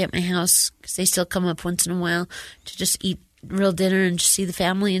just stay at my house, because they still come up once in a while to just eat real dinner and just see the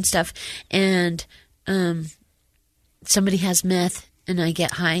family and stuff. And somebody has meth, and I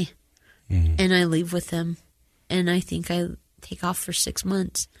get high, and I leave with them. And I think I take off for 6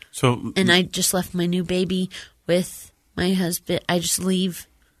 months. And I just left my new baby with my husband. I just leave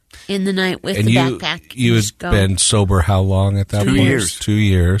in the night with the backpack. You had been sober how long at that point? 2 years. 2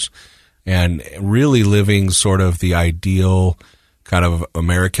 years. And really living sort of the ideal kind of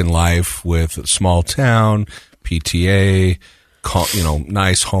American life with small town, PTA,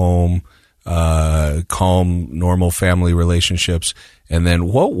 nice home, calm, normal family relationships. And then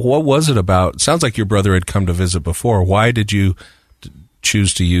what was it about? Sounds like your brother had come to visit before. Why did you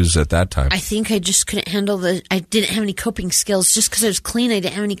choose to use at that time? I think I just couldn't handle I didn't have any coping skills. Just because I was clean, I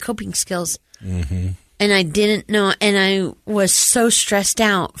didn't have any coping skills. Mm-hmm. And I didn't know, and I was so stressed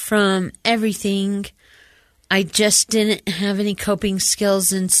out from everything. I just didn't have any coping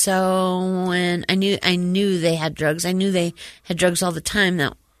skills, and so when I knew they had drugs. I knew they had drugs all the time,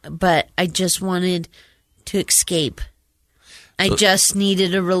 but I just wanted to escape. I just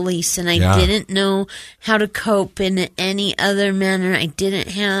needed a release, and I didn't know how to cope in any other manner. I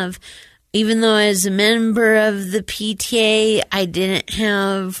didn't have, even though I was a member of the PTA, I didn't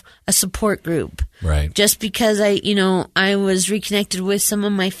have a support group. Right. Just because I was reconnected with some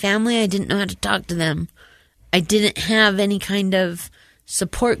of my family, I didn't know how to talk to them. I didn't have any kind of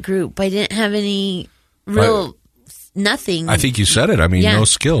support group. I didn't have any real... Nothing. I think you said it. I mean, no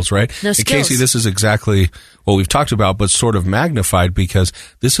skills, right? No skills. And Casey, this is exactly what we've talked about, but sort of magnified, because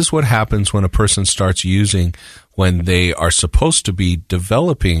this is what happens when a person starts using when they are supposed to be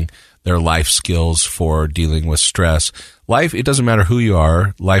developing their life skills for dealing with stress. Life, it doesn't matter who you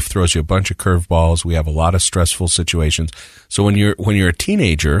are. Life throws you a bunch of curveballs. We have a lot of stressful situations. So when you're a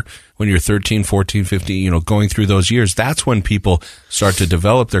teenager, when you're 13, 14, 15, going through those years, that's when people start to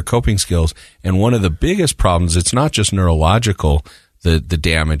develop their coping skills. And one of the biggest problems, it's not just neurological, the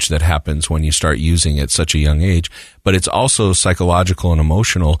damage that happens when you start using at such a young age, but it's also psychological and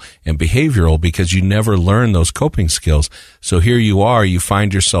emotional and behavioral, because you never learn those coping skills. So here you are, you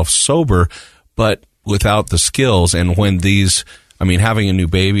find yourself sober, but without the skills. And when having a new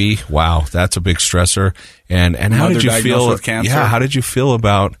baby, wow, that's a big stressor. And how did you feel with cancer? Yeah, how did you feel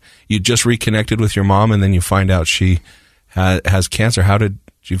about, you just reconnected with your mom and then you find out she has cancer? How did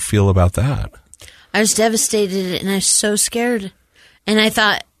you feel about that? I was devastated, and I was so scared. And I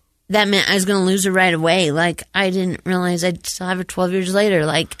thought that meant I was going to lose her right away. Like, I didn't realize I'd still have her 12 years later.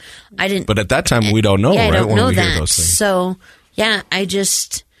 Like, I didn't. But at that time, we don't know, right? I don't know we that. Hear those things. So,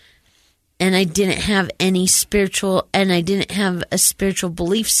 and I didn't have any spiritual, and I didn't have a spiritual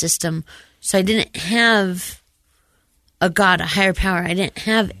belief system. So I didn't have a God, a higher power. I didn't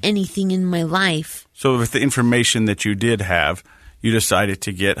have anything in my life. So with the information that you did have, you decided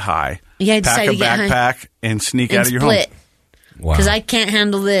to get high. Yeah, I pack decided a to get high. backpack and sneak out of your split. home. Wow. Because I can't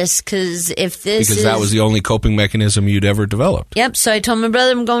handle this. Because that was the only coping mechanism you'd ever developed. Yep. So I told my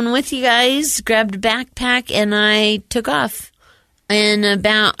brother, I'm going with you guys. Grabbed a backpack, and I took off. And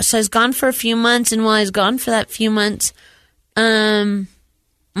so I was gone for a few months. And while I was gone for that few months, my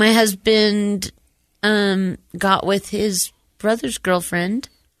husband got with his brother's girlfriend.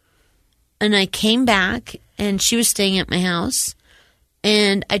 And I came back, and she was staying at my house.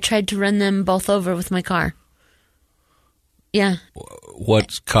 And I tried to run them both over with my car. Yeah.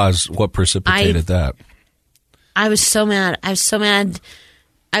 What precipitated that? I was so mad. I was so mad.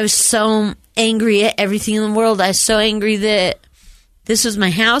 I was so angry at everything in the world. I was so angry that this was my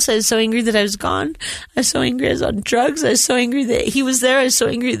house. I was so angry that I was gone. I was so angry I was on drugs. I was so angry that he was there. I was so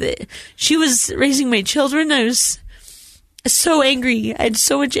angry that she was raising my children. I was so angry. I had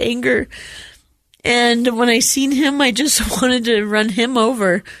so much anger. And when I seen him, I just wanted to run him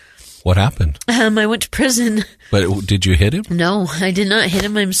over. What happened? I went to prison. But did you hit him? No, I did not hit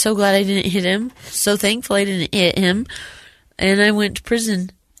him. I'm so glad I didn't hit him. So thankful I didn't hit him. And I went to prison.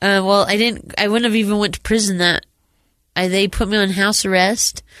 I wouldn't have even went to prison they put me on house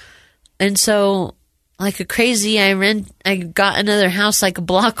arrest. And so, like a crazy, I got another house like a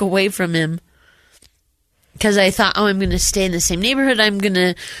block away from him. Because I thought, I'm going to stay in the same neighborhood. I'm going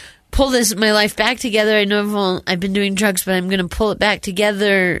to pull my life back together. I know I've been doing drugs, but I'm going to pull it back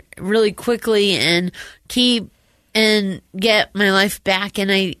together really quickly and get my life back. And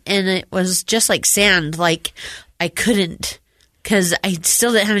it was just like sand. Like I couldn't, because I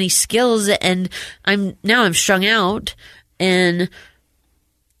still didn't have any skills, and I'm strung out, and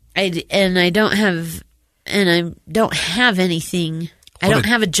I don't have anything. I don't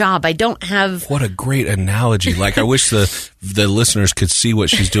have a job. I don't have... What a great analogy. Like, I wish the listeners could see what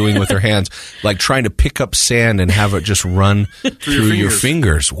she's doing with her hands, like trying to pick up sand and have it just run through your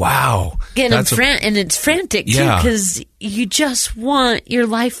fingers. Wow. And it's frantic, too, Yeah. because you just want your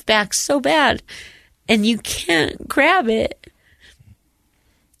life back so bad, and you can't grab it.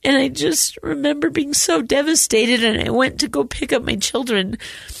 And I just remember being so devastated, and I went to go pick up my children.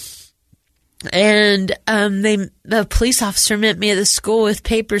 And the police officer met me at the school with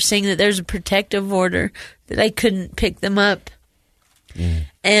papers saying that there's a protective order, that I couldn't pick them up.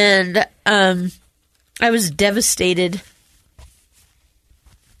 And I was devastated.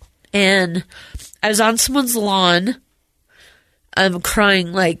 and I was on someone's lawn. I'm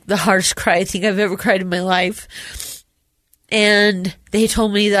crying like the hardest cry I think I've ever cried in my life. And they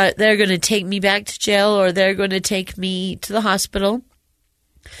told me that they're going to take me back to jail or they're going to take me to the hospital.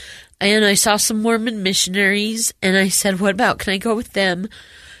 And I saw some Mormon missionaries, and I said, what about, can I go with them?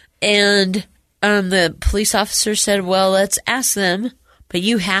 And the police officer said, well, let's ask them, but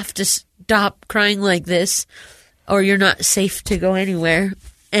you have to stop crying like this or you're not safe to go anywhere.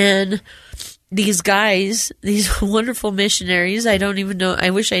 And these guys, these wonderful missionaries, I don't even know, I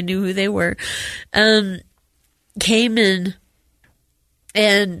wish I knew who they were, came in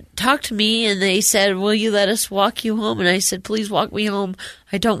and talked to me, and they said, will you let us walk you home? And I said, please walk me home.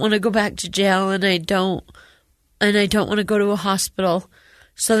 I don't want to go back to jail, and I don't want to go to a hospital.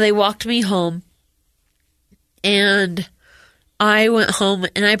 So they walked me home, and I went home,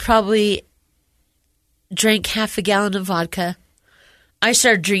 and I probably drank half a gallon of vodka. I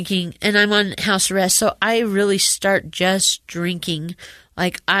started drinking, and I'm on house arrest, so I really start just drinking.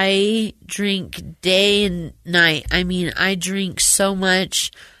 Like, I drink day and night. I mean, I drink so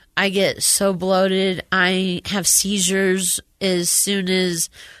much. I get so bloated. I have seizures as soon as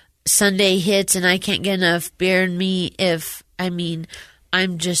Sunday hits, and I can't get enough beer in me.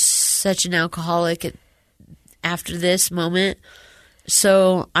 I'm just such an alcoholic after this moment.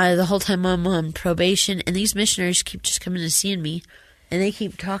 So the whole time I'm on probation, and these missionaries keep just coming and seeing me, and they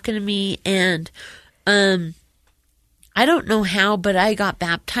keep talking to me, and I don't know how, but I got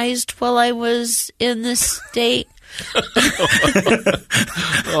baptized while I was in this state.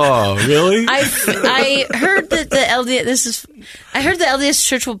 Oh, really? I heard that the LDS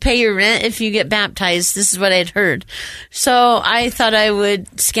Church will pay your rent if you get baptized. This is what I'd heard. So I thought I would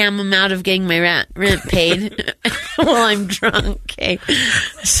scam them out of getting my rent paid while I'm drunk. Okay.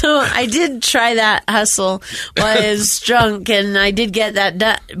 So I did try that hustle while I was drunk, and I did get that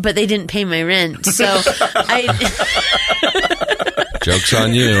done, but they didn't pay my rent. So Joke's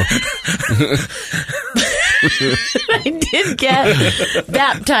on you. I did get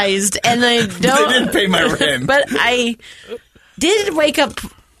baptized, and I don't. They didn't pay my rent, but I did wake up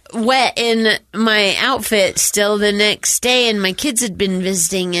wet in my outfit still the next day, and my kids had been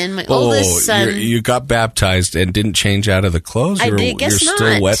visiting, and my oldest son. You got baptized and didn't change out of the clothes? I guess you're not.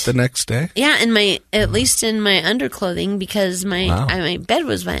 Still wet the next day? Yeah, at least in my underclothing, because my bed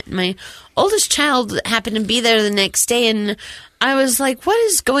was wet. My oldest child happened to be there the next day, and I was like, what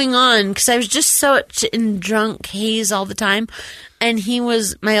is going on? Because I was just so in drunk haze all the time. And he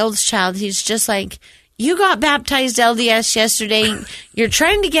was, my oldest child, he's just like, you got baptized LDS yesterday. You're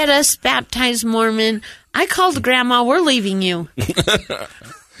trying to get us baptized Mormon. I called Grandma. We're leaving you. I'm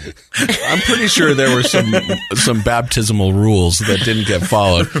pretty sure there were some baptismal rules that didn't get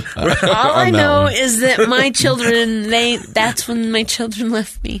followed. All I know is that my children, that's when my children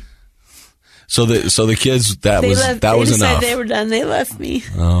left me. So the kids, that was enough. They were done. They left me.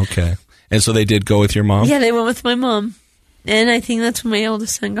 Oh, okay. And so they did go with your mom? Yeah, they went with my mom. And I think that's when my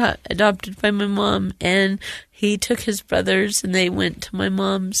oldest son got adopted by my mom. And he took his brothers, and they went to my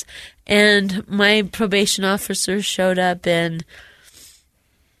mom's. And my probation officer showed up, and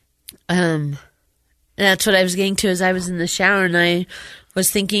that's what I was getting to as I was in the shower. And I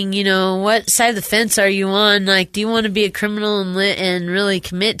was thinking, what side of the fence are you on? Like, do you want to be a criminal and really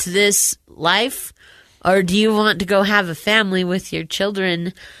commit to this life, or do you want to go have a family with your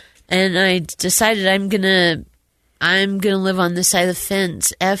children? And I decided I'm gonna live on this side of the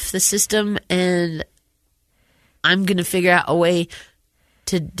fence, F the system, and I'm gonna figure out a way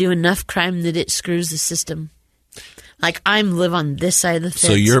to do enough crime that it screws the system. Like, I'm live on this side of the fence.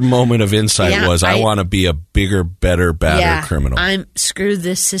 So your moment of insight was, I want to be a bigger, better, badder criminal. I'm screw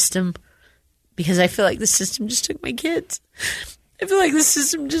this system, because I feel like the system just took my kids. I feel like the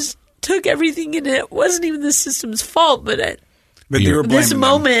system just took everything, and it wasn't even the system's fault, but you were blaming this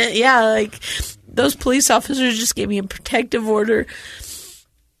moment, like those police officers just gave me a protective order,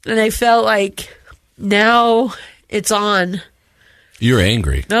 and I felt like now it's on. You're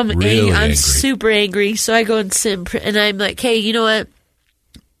angry. I'm super angry. So I go and sit and I'm like, hey, you know what?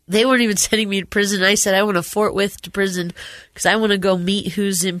 They weren't even sending me to prison. I said I want to Fort Worth to prison because I want to go meet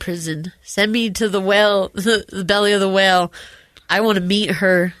who's in prison. Send me to the whale, the belly of the whale. I want to meet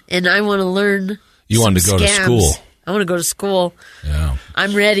her, and I want to learn. You wanted to go to school. I want to go to school. Yeah.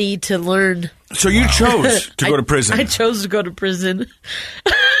 I'm ready to learn. So you chose to go to prison. I chose to go to prison.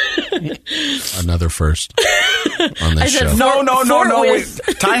 Another first on this show. No. Wait.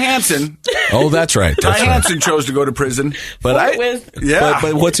 Ty Hansen. Oh, that's right. Ty Hansen chose to go to prison. But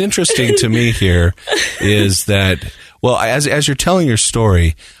But what's interesting to me here is that, well, as you're telling your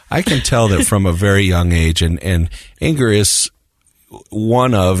story, I can tell that from a very young age, and anger is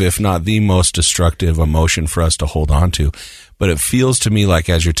one of, if not the most destructive emotion for us to hold on to. But it feels to me like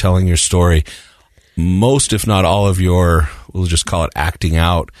as you're telling your story, most, if not all of your, we'll just call it acting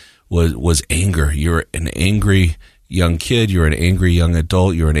out, was anger. You're an angry young kid. You're an angry young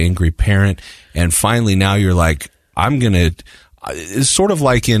adult. You're an angry parent. And finally now you're like, I'm going to... It's sort of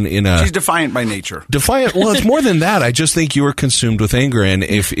like in a... She's defiant by nature. Defiant. Well, it's more than that. I just think you were consumed with anger. And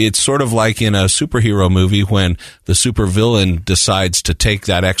if it's sort of like in a superhero movie when the supervillain decides to take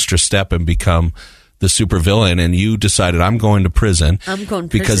that extra step and become the supervillain, and you decided, I'm going to prison. I'm going to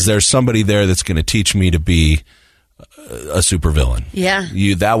prison. Because there's somebody there that's going to teach me to be a supervillain. Yeah.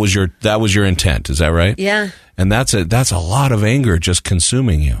 That was your intent. Is that right? Yeah. And that's a lot of anger just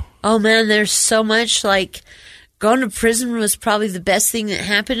consuming you. Oh, man, there's so much, like... Going to prison was probably the best thing that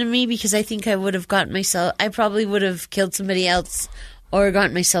happened to me because I think I probably would have killed somebody else or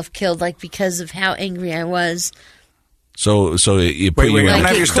gotten myself killed, like, because of how angry I was. So you put wait, you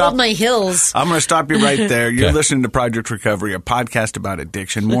Like, in... it cooled my hills. I'm going to stop you right there. You're Okay. listening to Project Recovery, a podcast about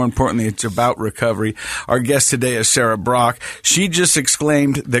addiction. More importantly, it's about recovery. Our guest today is Sarah Brock. She just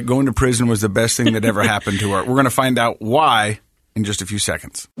exclaimed that going to prison was the best thing that ever happened to her. We're going to find out why in just a few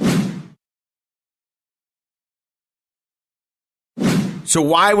seconds. So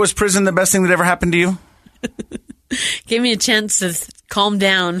why was prison the best thing that ever happened to you? Gave me a chance to calm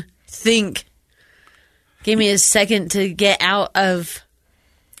down, think. Gave me a second to get out of...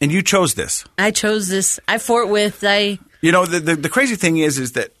 And you chose this. I chose this. I fought with... You know, the crazy thing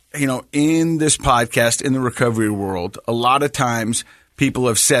is that, you know, in this podcast, in the recovery world, a lot of times people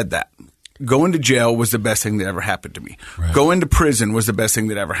have said that. Going to jail was the best thing that ever happened to me. Right. Going to prison was the best thing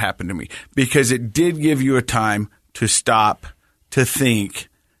that ever happened to me. Because it did give you a time to stop, to think,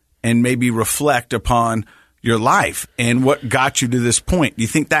 and maybe reflect upon your life and what got you to this point. Do you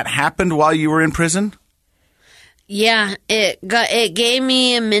think that happened while you were in prison? Yeah, it gave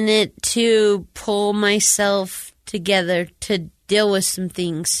me a minute to pull myself together, to deal with some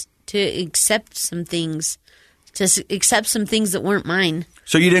things, to accept some things that weren't mine.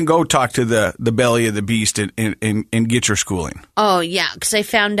 So you didn't go talk to the belly of the beast and get your schooling? Oh, yeah, because I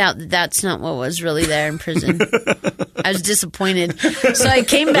found out that that's not what was really there in prison. I was disappointed. So I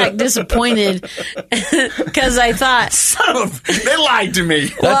came back disappointed because I thought... they lied to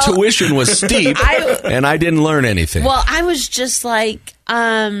me. That tuition was steep, and I didn't learn anything. Well, I was just like,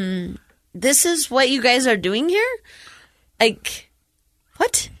 this is what you guys are doing here? Like,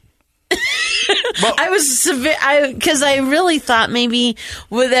 what? Well, I was because I really thought maybe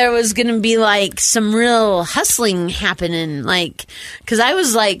there was going to be like some real hustling happening, like because I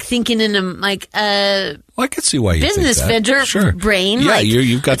was like thinking in a I could see why you business think that. venture brain. Yeah, like,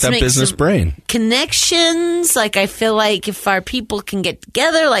 you've got that business brain. Connections, like I feel like if our people can get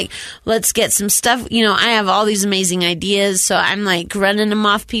together, like let's get some stuff. You know, I have all these amazing ideas, so I'm like running them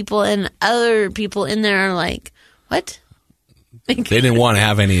off people, and other people in there are like, what? They didn't want to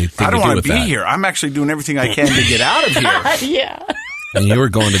have anything to do with that. I don't want to be here. I'm actually doing everything I can to get out of here. Yeah. And you were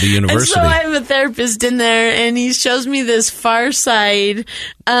going to the university. And so I have a therapist in there, and he shows me this Far Side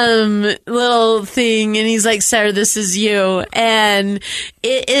little thing, and he's like, Sarah, this is you. And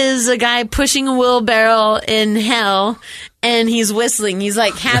it is a guy pushing a wheelbarrow in hell, and he's whistling. He's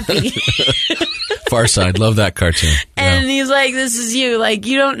like happy. Far Side, love that cartoon. And he's like, this is you. Like,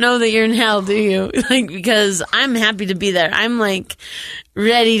 you don't know that you're in hell, do you? Like, because I'm happy to be there. I'm like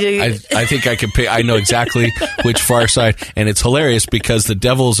ready to. I think I can pick. I know exactly which Far Side, and it's hilarious because the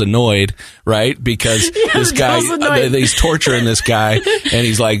devil's annoyed, right? Because this guy, he's torturing this guy, and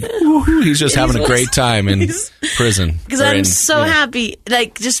he's like, he's just having a great time in prison. Because I'm so happy,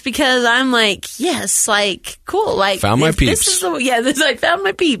 like just because I'm like, yes, like cool, like found my peeps. I found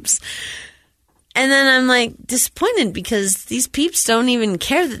my peeps. And then I'm like disappointed because these peeps don't even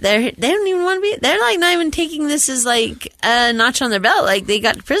care that they don't even want to be. They're like not even taking this as like a notch on their belt. Like they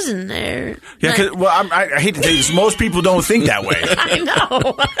got to prison there. Yeah, I hate to say this. Most people don't think that way. I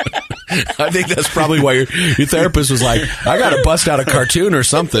know. I think that's probably why your therapist was like, I got to bust out a cartoon or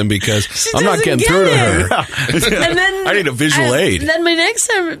something because I'm not getting through to her. And then I need a visual aid. And then my next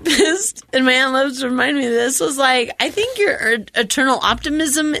therapist, and my aunt loves to remind me of this, was like, I think your eternal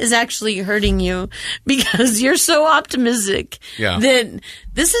optimism is actually hurting you because you're so optimistic that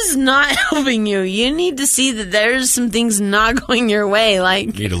this is not helping you. You need to see that there's some things not going your way. Like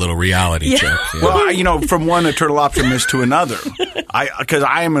you need a little reality check. Yeah. Well, from one eternal optimist to another, because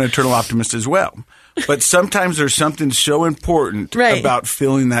I am an eternal optimist as well. But sometimes there's something so important about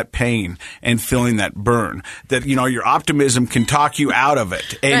feeling that pain and feeling that burn that, your optimism can talk you out of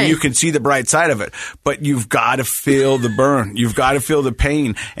it and you can see the bright side of it. But you've got to feel the burn. You've got to feel the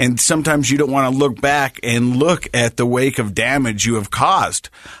pain. And sometimes you don't want to look back and look at the wake of damage you have caused.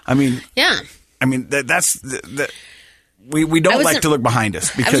 I mean, that's we don't like to look behind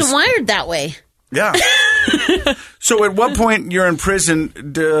us because I wasn't wired that way. Yeah. So at what point you're in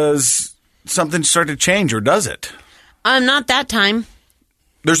prison, does something start to change, or does it? Not that time.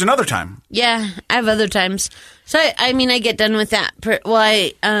 There's another time. Yeah, I have other times. So, I get done with that.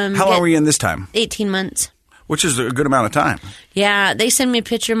 How long were you in this time? 18 months. Which is a good amount of time. Yeah, they sent me a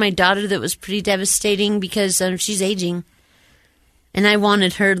picture of my daughter that was pretty devastating because she's aging. And I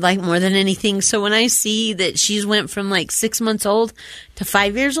wanted her, more than anything. So when I see that she's went from, 6 months old to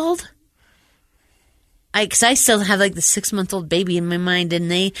 5 years old, because I still have, the 6-month-old baby in my mind, and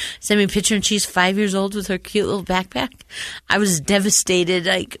they sent me a picture, and she's 5 years old with her cute little backpack. I was devastated,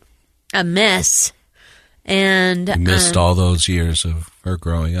 a mess. And you missed all those years of her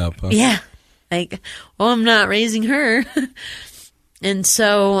growing up. Huh? Yeah. I'm not raising her. And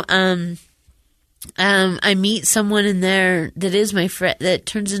so I meet someone in there that is my friend, that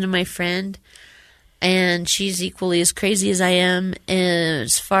turns into my friend, and she's equally as crazy as I am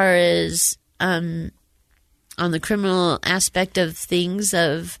as far as on the criminal aspect of things.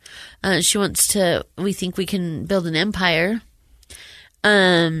 She wants to. We think we can build an empire.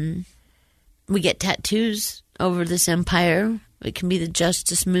 We get tattoos over this empire. It can be the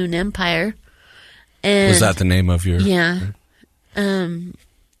Justice Moon Empire. And was that the name of your? Yeah.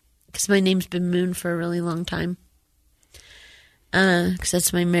 Because my name's been Moon for a really long time. Because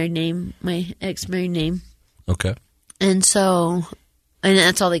that's my married name, my ex-married name. Okay. And so, and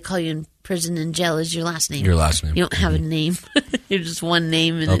that's all they call you in prison and jail is your last name. Your last name. You don't have a name. You're just one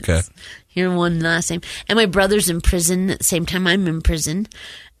name, and you're one last name. And my brother's in prison at the same time I'm in prison.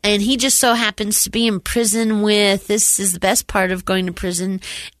 And he just so happens to be in prison with, this is the best part of going to prison,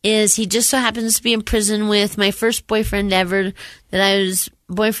 is he just so happens to be in prison with my first boyfriend ever, that I was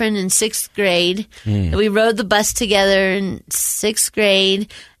boyfriend in 6th grade. We rode the bus together in 6th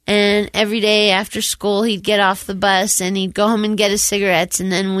grade. And every day after school, he'd get off the bus and he'd go home and get his cigarettes.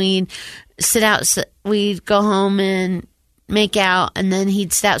 And then we'd we'd go home and make out. And then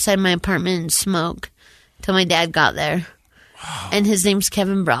he'd sit outside my apartment and smoke till my dad got there. Wow. And his name's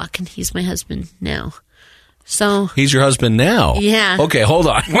Kevin Brock, and he's my husband now. So he's your husband now? Yeah. Okay, hold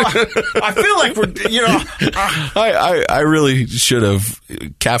on. I feel like we're, I really should have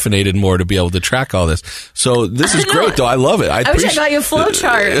caffeinated more to be able to track all this. So this is great, though. I love it. I wish I got you a flow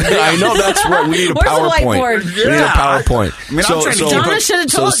chart. I know that's what we need. A PowerPoint. We need a PowerPoint. Donna should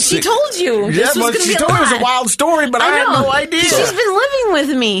have told. She told you. Yeah, she told me it was a wild story, but I had no idea. She's been living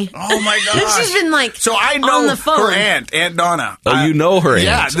with me. Oh my gosh. She's been so I know on the phone. her Aunt Donna. Oh, you know her aunt?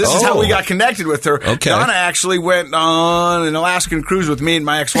 Yeah, this is how we got connected with her. Okay. Donna actually went on an Alaskan cruise with me and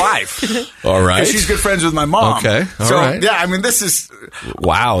my ex-wife. All right. She's good friends with my mom. Okay. All right. Yeah, this is...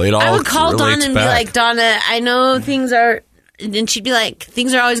 Wow. It all I would call Donna and be back. like, Donna, I know things are... And she'd be like,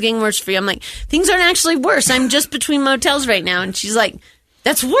 things are always getting worse for you. I'm like, things aren't actually worse. I'm just between motels right now. And she's like...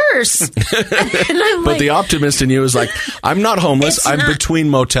 That's worse. But the optimist in you is like, I'm not homeless. I'm between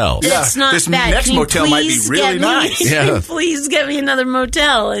motels. It's not this bad. next motel might be really nice. Yeah. Please get me another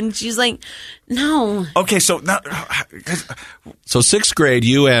motel. And she's like, no. Okay, so now... So 6th grade,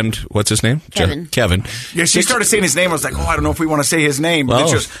 you and, what's his name? Kevin. Yeah, she started saying his name. I was like, I don't know if we want to say his name. But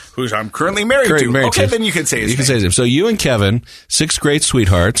it's just, who I'm currently married to. Okay, then you can say his name. You can say his name. So you and Kevin, 6th grade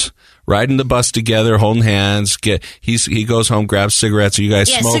sweethearts, riding the bus together, holding hands. He goes home, grabs cigarettes. You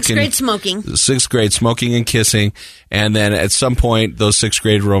guys smoking. 6th grade smoking. 6th grade smoking and kissing. And then at some point, those 6th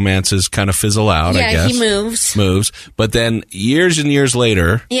grade romances kind of fizzle out, I guess. Yeah, he moves. But then years and years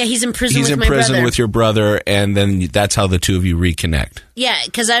later. Yeah, he's in prison with my brother. He's in prison with your brother, and then that's how the two of you reconnect. Yeah,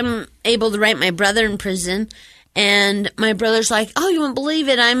 because I'm able to write my brother in prison. And my brother's like, oh, you won't believe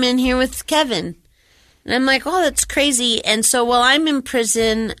it. I'm in here with Kevin. And I'm like, oh, that's crazy. And so while I'm in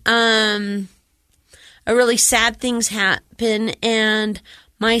prison, a really sad things happen. And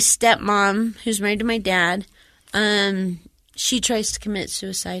my stepmom, who's married to my dad, she tries to commit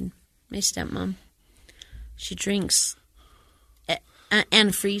suicide. My stepmom. She drinks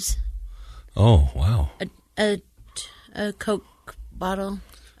antifreeze. Oh, wow. A Coke bottle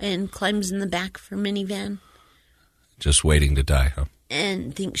and climbs in the back of her minivan. Just waiting to die, huh?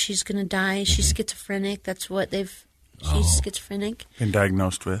 And thinks she's going to die. She's schizophrenic. That's what she's schizophrenic. Been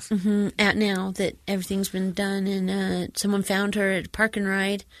diagnosed with. Mm-hmm. At now that everything's been done. And someone found her at a park and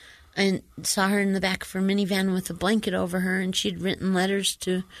ride and saw her in the back of her minivan with a blanket over her. And she'd written letters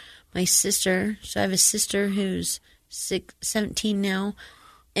to my sister. So I have a sister who's 17 now,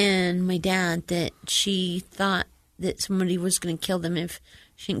 and my dad that she thought that somebody was going to kill them if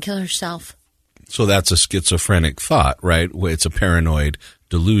she didn't kill herself. So that's a schizophrenic thought, right? It's a paranoid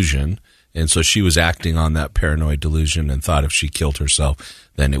delusion. And so she was acting on that paranoid delusion and thought if she killed herself,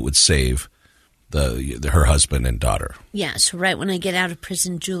 then it would save her husband and daughter. Yeah, so right when I get out of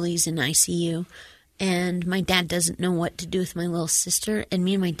prison, Julie's in ICU, and my dad doesn't know what to do with my little sister, and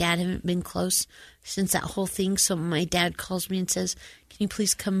me and my dad haven't been close since that whole thing, so my dad calls me and says, can you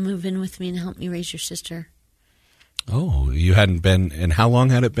please come move in with me and help me raise your sister? Oh, you hadn't been, and how long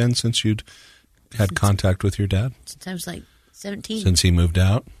had it been since you'd had contact with your dad? Since I was like 17. Since he moved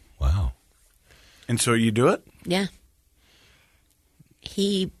out? Wow. And so you do it? Yeah.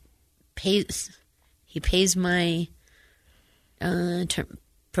 He pays my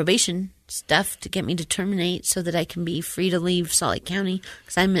probation stuff to get me to terminate so that I can be free to leave Salt Lake County,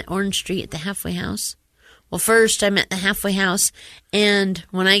 because I'm at Orange Street at the halfway house. Well, first I'm at the halfway house, and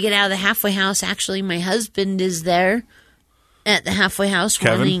when I get out of the halfway house, actually my husband is there at the halfway house.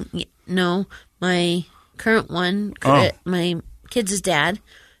 Kevin? No, my current one, my kids' dad,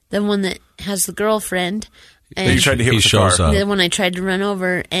 the one that has the girlfriend. And you tried to hit with the car. The one I tried to run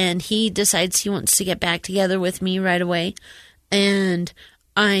over, and he decides he wants to get back together with me right away. And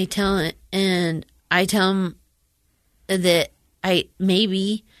I tell him that I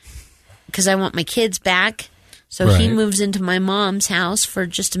maybe, because I want my kids back. So he moves into my mom's house for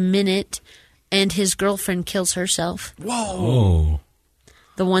just a minute, and his girlfriend kills herself. Whoa.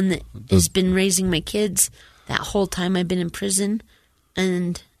 The one that has been raising my kids that whole time I've been in prison.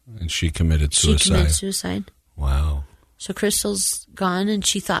 And she committed suicide. Wow. So Crystal's gone, and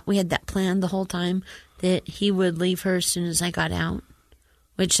she thought we had that plan the whole time, that he would leave her as soon as I got out,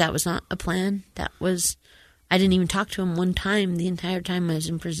 which that was not a plan. That was, I didn't even talk to him one time the entire time I was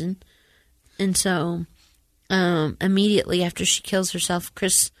in prison. And so immediately after she kills herself,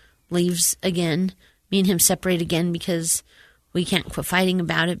 Chris leaves again. Me and him separate again because we can't quit fighting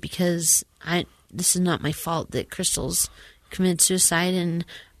about it, because this is not my fault that Crystal's committed suicide, and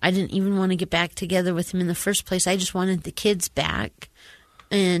I didn't even want to get back together with him in the first place. I just wanted the kids back.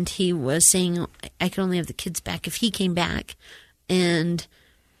 And he was saying I could only have the kids back if he came back. And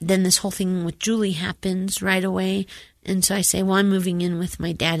then this whole thing with Julie happens right away. And so I say, well, I'm moving in with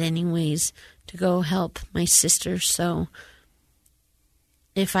my dad anyways to go help my sister. So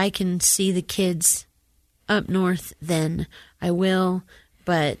if I can see the kids up north, then I will.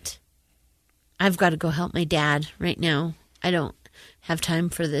 But I've got to go help my dad right now. I don't have time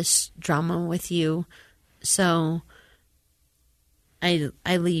for this drama with you. So I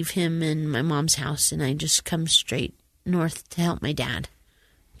leave him in my mom's house, and I just come straight north to help my dad,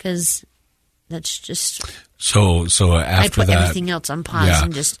 because that's just so after I put that, everything else on pause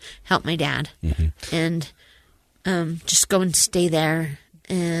and just help my dad, and just go and stay there.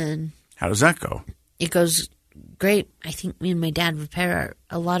 And how does that go? It goes great. I think me and my dad repair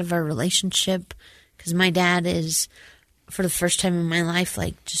a lot of our relationship, because my dad is, for the first time in my life,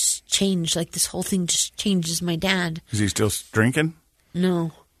 like, just changed. Like, this whole thing just changes my dad. Is he still drinking?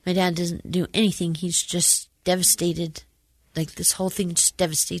 No, my dad doesn't do anything. He's just devastated. Like, this whole thing just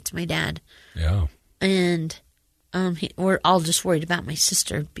devastates my dad. Yeah. And we're all just worried about my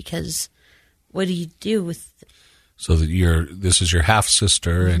sister, because what do you do with... So that this is your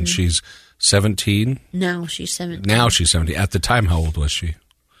half-sister, and she's 17? No, she's 17. Now she's 17. At the time, how old was she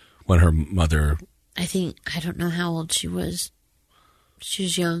when her mother... I don't know how old she was. She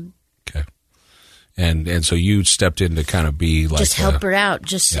was young. Okay. And so you stepped in to kind of be like... Just help her out.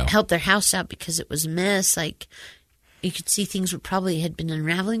 Just help their house out, because it was a mess. Like, you could see things probably had been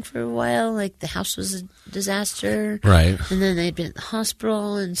unraveling for a while. Like, the house was a disaster. Right. And then they'd been at the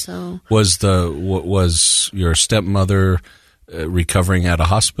hospital, and so... Was your stepmother recovering at a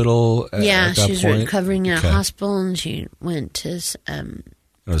hospital at that she was point? recovering at a hospital, and she went to...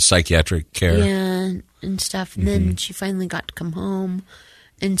 psychiatric care. Yeah, and stuff. And then she finally got to come home.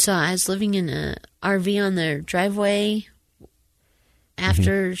 And so I was living in a RV on their driveway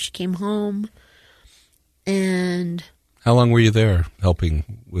after she came home. And... How long were you there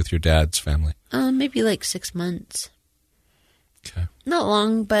helping with your dad's family? Maybe like 6 months. Okay. Not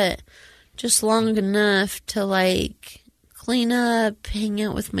long, but just long enough to, like, clean up, hang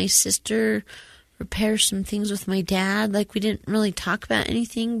out with my sister, repair some things with my dad. Like, we didn't really talk about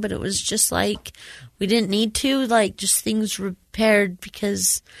anything, but it was just like we didn't need to, like, just things repaired,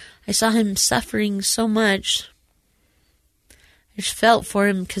 because I saw him suffering so much. I just felt for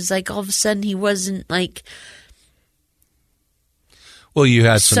him, because, like, all of a sudden he wasn't, like, well, you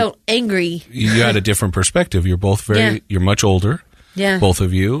had so angry. You had a different perspective. You're both you're much older. Yeah. both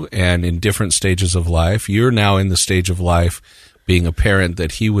of you, and in different stages of life. You're now in the stage of life being a parent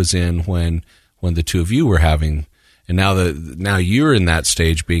that he was in when the two of you were having, and now you're in that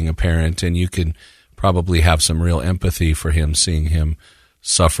stage being a parent, and you can probably have some real empathy for him, seeing him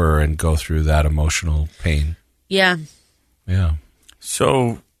suffer and go through that emotional pain. Yeah. Yeah.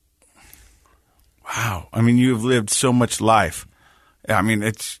 So, wow. I mean, you've lived so much life. I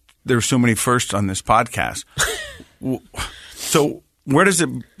mean, there's so many firsts on this podcast. So where does it?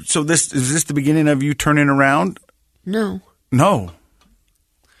 So is this the beginning of you turning around? No.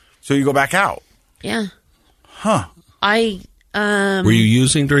 So you go back out. Yeah. Huh. Were you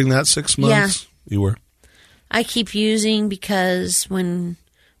using during that 6 months? Yeah. You were. I keep using because when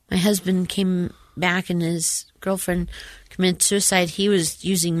my husband came back and his girlfriend committed suicide, he was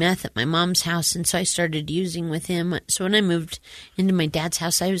using meth at my mom's house, and so I started using with him. So when I moved into my dad's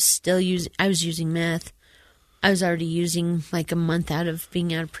house, I was using meth. I was already using like a month out of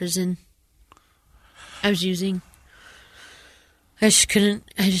being out of prison. I was using. I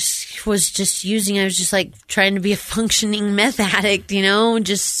was just like trying to be a functioning meth addict,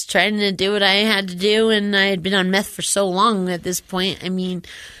 just trying to do what I had to do. And I had been on meth for so long at this point. I mean,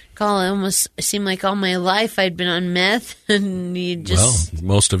 it almost seemed like all my life I'd been on meth, and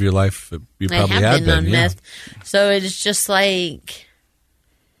most of your life you probably had been on meth. So it's just like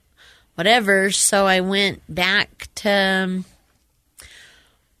whatever. So I went back to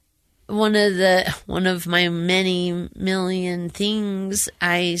one of my many million things.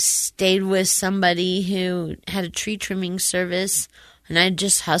 I stayed with somebody who had a tree trimming service, and I'd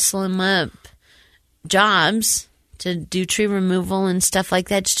just hustle him up jobs to do tree removal and stuff like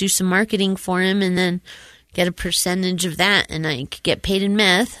that, just do some marketing for him, and then get a percentage of that, and I could get paid in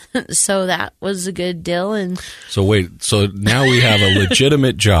meth. So that was a good deal. And so now we have a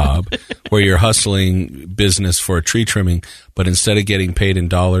legitimate job where you're hustling business for a tree trimming, but instead of getting paid in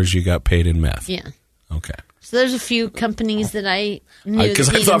dollars, you got paid in meth. Yeah. Okay. So there's a few companies that I knew. Because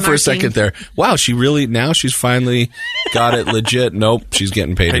I thought for a second there, wow, she's finally got it legit. Nope, she's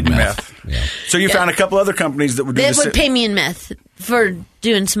getting paid in meth. Yeah. So you found a couple other companies that would do this. They would pay me in meth for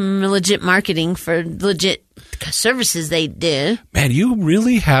doing some legit marketing for legit services they do. Man, you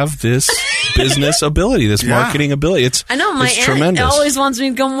really have this business ability, this marketing ability. I know, my aunt tremendous. Always wants me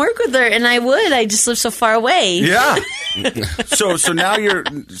to go and work with her, and I would. I just live so far away. Yeah. So now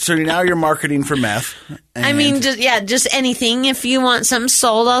you're marketing for meth. I mean, just anything. If you want something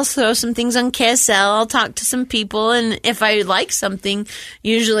sold, I'll throw some things on KSL. I'll talk to some people, and if I like something,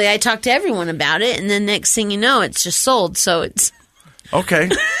 usually I talk to everyone about it, and then next thing you know, it's just sold. So it's okay.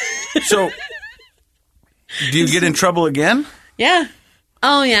 So do you get in trouble again? Yeah.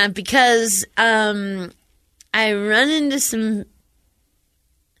 Oh yeah, because I run into some.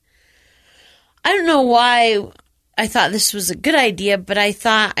 I don't know why I thought this was a good idea, but I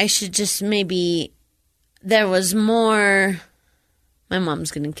thought I should just maybe. There was more. My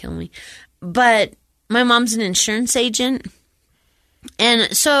mom's going to kill me. But my mom's an insurance agent.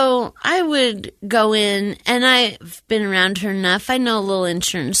 And so I would go in, and I've been around her enough. I know a little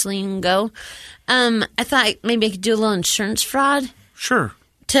insurance lingo. I thought maybe I could do a little insurance fraud. Sure.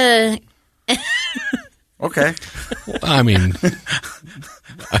 Okay. I mean,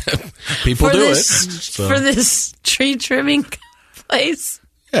 people do it. For this tree trimming place.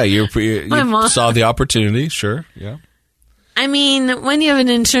 Yeah, you saw the opportunity, sure, yeah. I mean, when you have an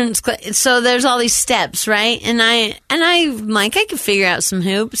insurance, so there's all these steps, right? And I'm like, I could figure out some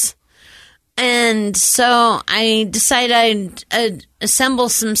hoops. And so I decided I'd assemble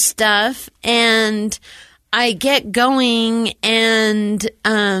some stuff, and I get going, and,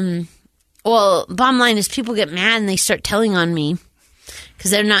 bottom line is people get mad and they start telling on me because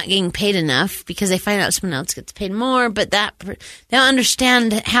they're not getting paid enough because they find out someone else gets paid more, but they don't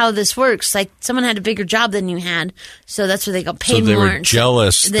understand how this works. Like, someone had a bigger job than you had, so that's where they got paid more. So they were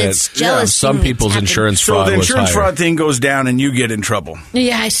jealous that some people's insurance fraud was higher. So the insurance fraud thing goes down and you get in trouble.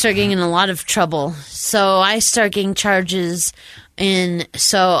 Yeah, I start getting in a lot of trouble. So I start getting charges, and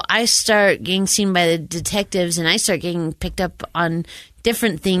so I start getting seen by the detectives, and I start getting picked up on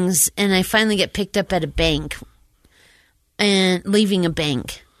different things, and I finally get picked up at a bank and leaving a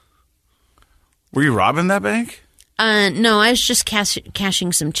bank. Were you robbing that bank? No, I was just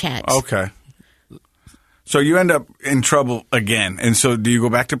cashing some checks. Okay. So you end up in trouble again, and so do you go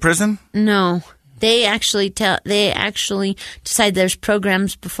back to prison? No, they actually decide there's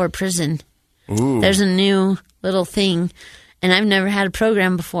programs before prison. Ooh. There's a new little thing, and I've never had a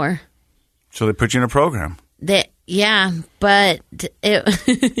program before. So they put you in a program. Yeah, but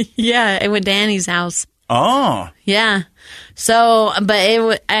I went to Annie's house. Oh. Yeah. So,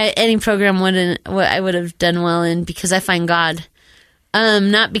 but any program I would have done well in, because I find God.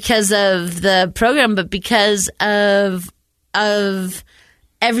 Not because of the program, but because of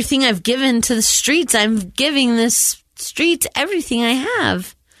everything I've given to the streets. I'm giving this streets everything I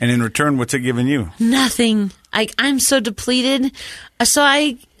have. And in return, what's it giving you? Nothing. I'm so depleted. So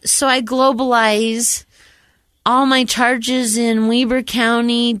I globalize all my charges in Weber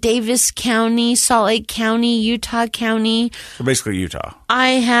County, Davis County, Salt Lake County, Utah County. So basically Utah.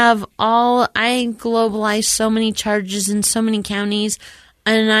 I globalize so many charges in so many counties,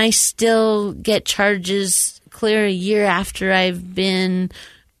 and I still get charges clear a year after I've been,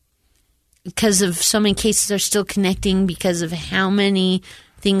 because of so many cases are still connecting because of how many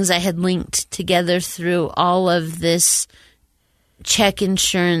things I had linked together through all of this check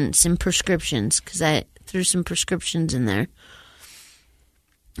insurance and prescriptions, because I threw some prescriptions in there.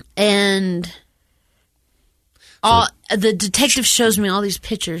 And the detective shows me all these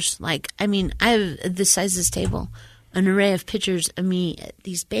pictures. I have the size of this table, an array of pictures of me at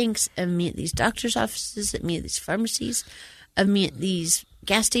these banks, of me at these doctor's offices, of me at these pharmacies, of me at these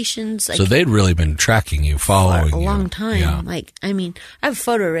gas stations. So they'd really been tracking you, following you. For a long time. Yeah. I have a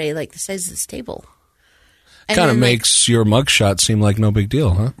photo array the size of this table. Kind of makes your mugshot seem like no big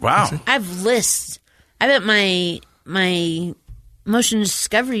deal, huh? Wow. I have lists. I bet my motion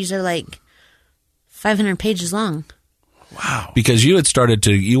discoveries are 500 pages long. Wow. Because you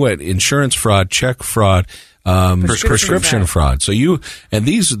went insurance fraud, check fraud, prescription fraud. So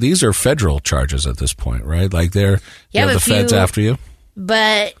these are federal charges at this point, right? You have the feds after you.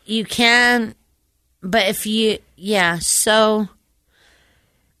 But you can, so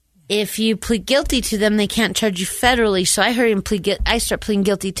if you plead guilty to them, they can't charge you federally. So I hurry and I start pleading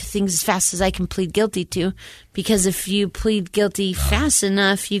guilty to things as fast as I can plead guilty to, because if you plead guilty fast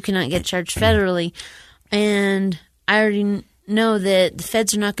enough, you cannot get charged federally. And I already know that the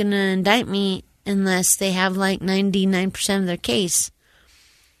feds are not going to indict me unless they have 99% of their case.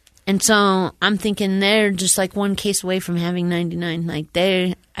 And so I'm thinking they're just one case away from having 99.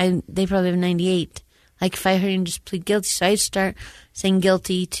 They probably have 98. If I hurry and just plead guilty, so I start saying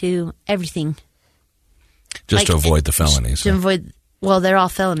guilty to everything. Just to avoid the felonies. They're all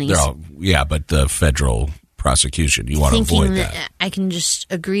felonies. But the federal prosecution, you want to avoid that. I can just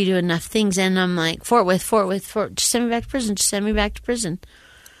agree to enough things, and I'm forthwith, just send me back to prison,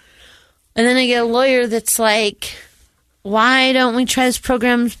 And then I get a lawyer that's why don't we try this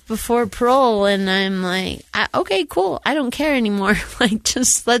program before parole? And I'm okay, cool. I don't care anymore.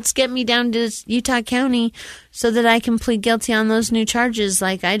 Just let's get me down to Utah County so that I can plead guilty on those new charges.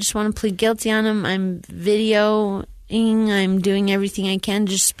 I just want to plead guilty on them. I'm videoing. I'm doing everything I can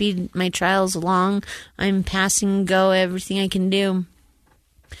to just speed my trials along. I'm passing go everything I can do.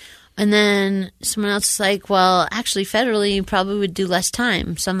 And then someone else is well, actually, federally, you probably would do less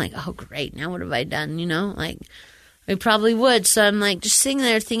time. So I'm oh, great. Now what have I done? I probably would. So I'm just sitting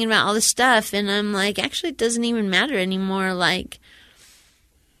there thinking about all this stuff. And I'm actually, it doesn't even matter anymore.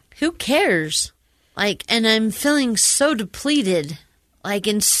 Who cares? And I'm feeling so depleted,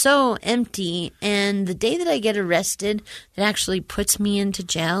 and so empty. And the day that I get arrested, it actually puts me into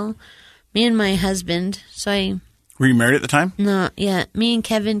jail. Me and my husband. Were you married at the time? No, yeah. Me and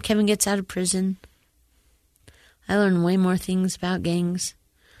Kevin. Kevin gets out of prison. I learn way more things about gangs.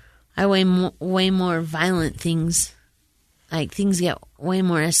 I way more violent things. Things get way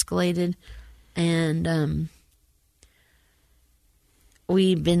more escalated. And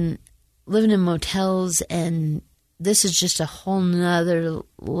we've been living in motels, and this is just a whole nother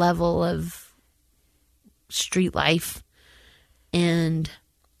level of street life. And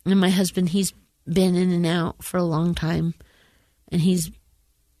my husband, he's been in and out for a long time. And he's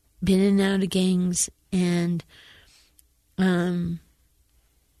been in and out of gangs. And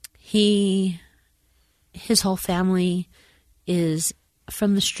his whole family is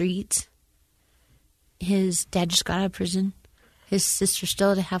from the streets. His dad just got out of prison. His sister's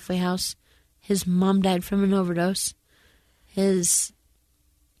still at a halfway house. His mom died from an overdose. His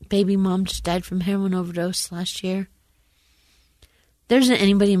baby mom just died from heroin overdose last year. There isn't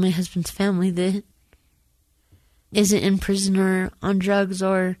anybody in my husband's family that isn't in prison or on drugs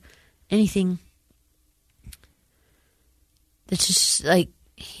or anything. That's just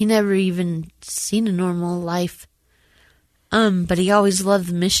he never even seen a normal life. But he always loved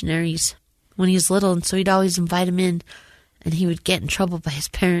the missionaries when he was little, and so he'd always invite them in, and he would get in trouble by his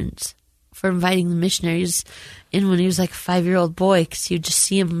parents for inviting the missionaries in when he was a 5-year-old boy, because he would just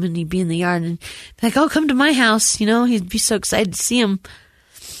see him and he'd be in the yard and be oh, come to my house, he'd be so excited to see him.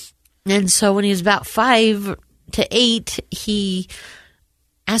 And so when he was about 5 to 8, he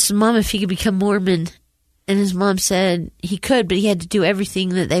asked his mom if he could become Mormon. And his mom said he could, but he had to do everything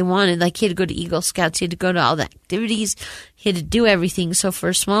that they wanted. Like, he had to go to Eagle Scouts. He had to go to all the activities. He had to do everything. So for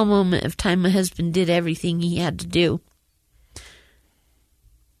a small moment of time, my husband did everything he had to do.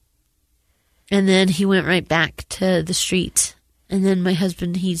 And then he went right back to the streets. And then my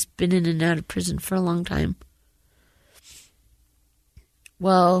husband, he's been in and out of prison for a long time.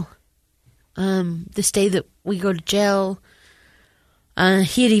 Well, this day that we go to jail,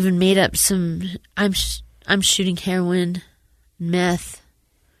 he had even made up some, I'm shooting heroin, meth,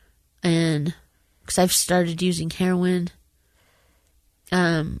 and because I've started using heroin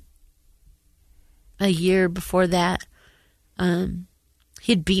a year before that.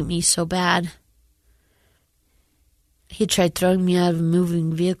 He'd beat me so bad. He tried throwing me out of a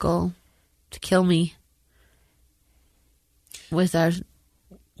moving vehicle to kill me. With our...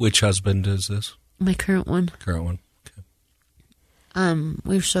 Which husband is this? My current one. Current one. Okay.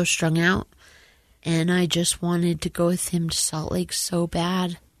 We were so strung out, and I just wanted to go with him to Salt Lake so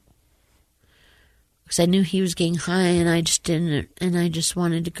bad. Because I knew he was getting high, and I just didn't, and I just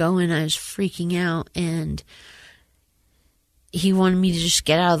wanted to go, and I was freaking out, and he wanted me to just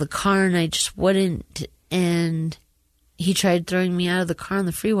get out of the car, and I just wouldn't, and he tried throwing me out of the car on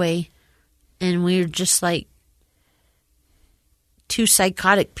the freeway, and we were just like two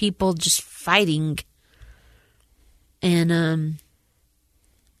psychotic people just fighting. And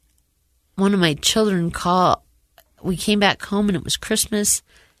one of my children we came back home and it was Christmas,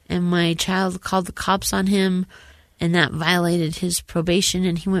 and my child called the cops on him, and that violated his probation,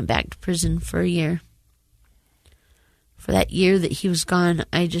 and he went back to prison for a year. For that year that he was gone,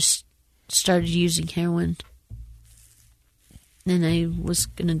 I just started using heroin. And I was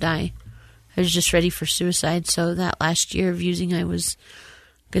going to die. I was just ready for suicide. So that last year of using, I was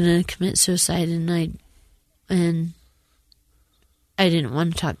going to commit suicide. And I didn't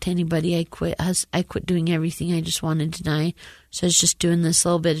want to talk to anybody. I quit doing everything. I just wanted to die. So I was just doing this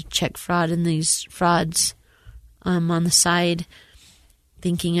little bit of check fraud and these frauds on the side,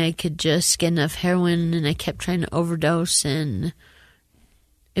 thinking I could just get enough heroin, and I kept trying to overdose, and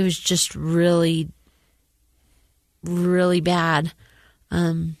it was just really, really bad.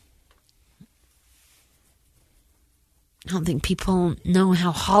 I don't think people know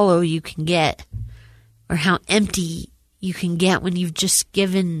how hollow you can get, or how empty you can get when you've just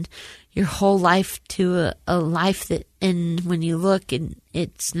given your whole life to a life that, and when you look and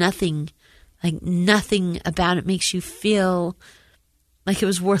it's nothing, like nothing about it makes you feel like it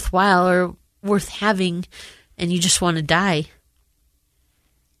was worthwhile or worth having, and you just want to die.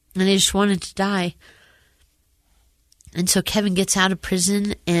 And I just wanted to die. And so Kevin gets out of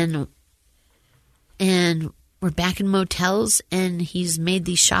prison, and we're back in motels, and he's made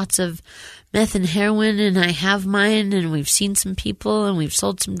these shots of meth and heroin, and I have mine, and we've seen some people, and we've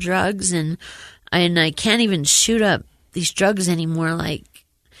sold some drugs, and I can't even shoot up these drugs anymore. Like,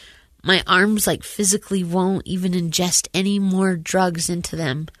 my arms, like, physically won't even ingest any more drugs into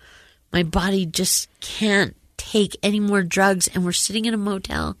them. My body just can't take any more drugs, and we're sitting in a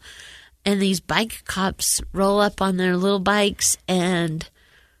motel, and these bike cops roll up on their little bikes, and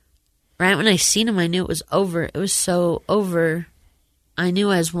right when I seen them, I knew it was over. It was so over. I knew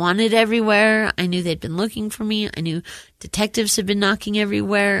I was wanted everywhere. I knew they'd been looking for me. I knew detectives had been knocking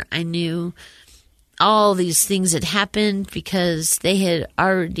everywhere. I knew all these things had happened because they had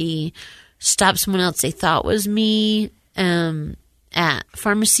already stopped someone else they thought was me at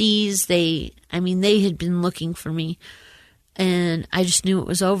pharmacies. They had been looking for me, and I just knew it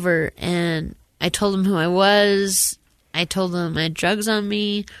was over. And I told them who I was. I told them I had drugs on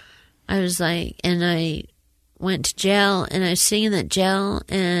me. I was like, and I went to jail, and I was sitting in that jail,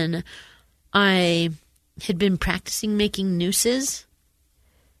 and I had been practicing making nooses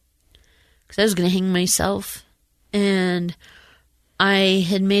because I was going to hang myself, and I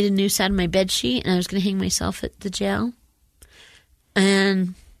had made a noose out of my bedsheet, and I was going to hang myself at the jail,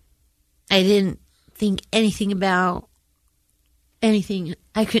 and I didn't think anything about anything.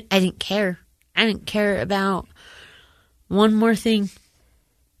 I didn't care. I didn't care about one more thing.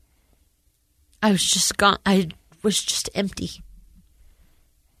 I was just gone. I was just empty.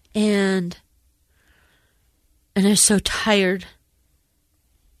 And I was so tired.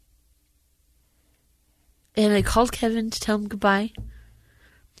 And I called Kevin to tell him goodbye.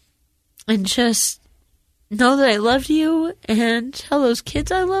 And just know that I loved you, and tell those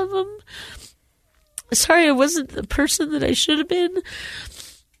kids I love them. Sorry I wasn't the person that I should have been.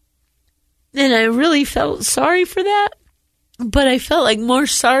 And I really felt sorry for that. But I felt like more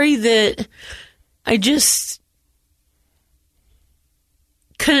sorry that I just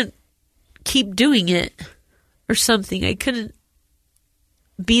couldn't keep doing it or something. I couldn't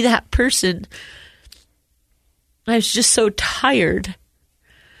be that person. I was just so tired.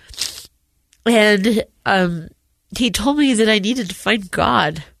 And he told me that I needed to find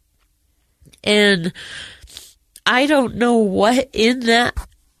God. And I don't know what in that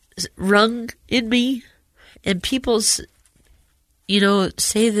rung in me. And people, say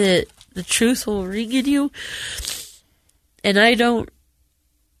that the truth will ring in you. And I don't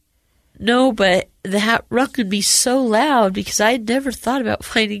know, but that rung in me so loud because I had never thought about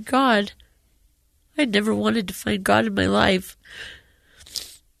finding God. I never wanted to find God in my life.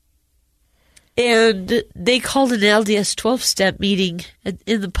 And they called an LDS 12-step meeting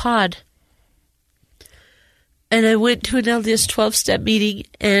in the pod. And I went to an LDS 12-step meeting,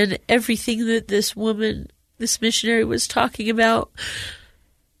 and everything that this missionary was talking about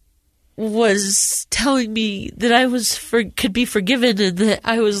was telling me that I could be forgiven and that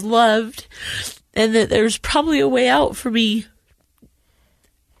I was loved and that there was probably a way out for me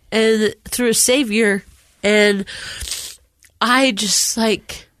and through a savior. And I just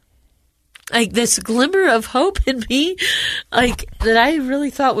like this glimmer of hope in me, that I really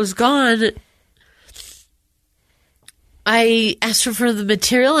thought was gone. I asked her for the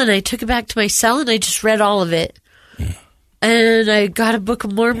material and I took it back to my cell and I just read all of it. And I got a Book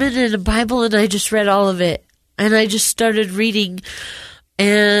of Mormon and a Bible and I just read all of it. And I just started reading.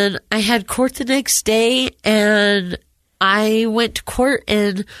 And I had court the next day and I went to court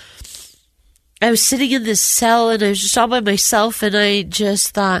and I was sitting in this cell and I was just all by myself and I just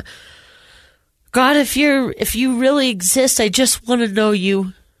thought, God, if you really exist, I just want to know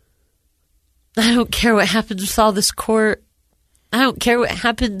you. I don't care what happens with all this court. I don't care what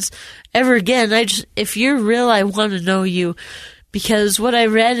happens ever again. If you're real, I want to know you, because what I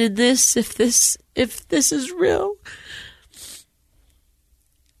read in this, if this is real,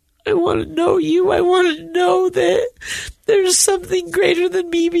 I want to know you. I want to know that there's something greater than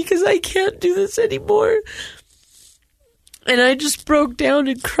me because I can't do this anymore. And I just broke down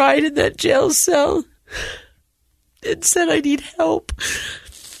and cried in that jail cell and said I need help.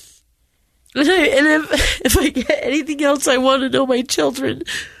 And if I get anything else, I want to know my children.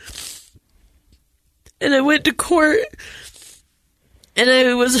 And I went to court, and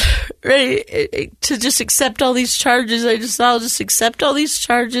I was ready to just accept all these charges. I just thought I'll just accept all these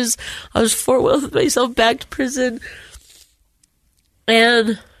charges. I was forwarding myself back to prison,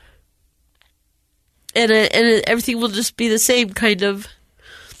 and everything will just be the same, kind of.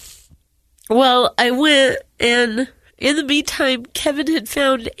 Well, I went, and in the meantime, Kevin had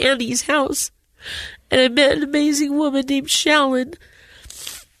found Annie's house, and I met an amazing woman named Shallon,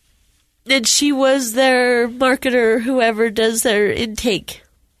 and she was their marketer, whoever does their intake,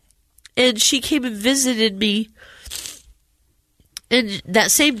 and she came and visited me, and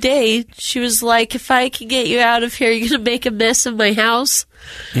that same day, she was like, if I can get you out of here, you're going to make a mess of my house?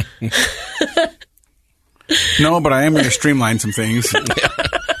 No, but I am going to streamline some things.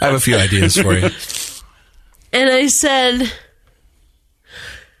 I have a few ideas for you. And I said,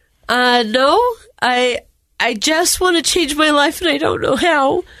 no, I just want to change my life and I don't know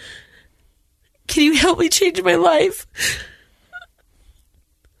how. Can you help me change my life?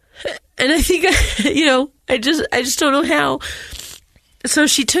 And I think, I just don't know how. So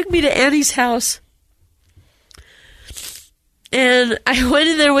she took me to Annie's house. And I went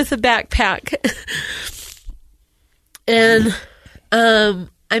in there with a backpack. And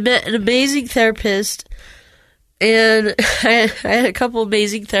I met an amazing therapist. And I had a couple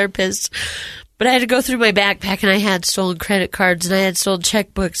amazing therapists, but I had to go through my backpack, and I had stolen credit cards, and I had stolen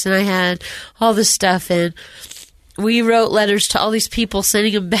checkbooks, and I had all this stuff, and we wrote letters to all these people,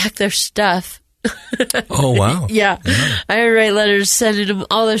 sending them back their stuff. Oh, wow. Yeah. I would write letters sending them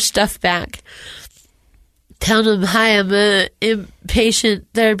all their stuff back, telling them, hi, I'm a inpatient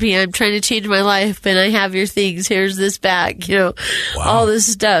therapy. I'm trying to change my life, but I have your things. Here's this back, all this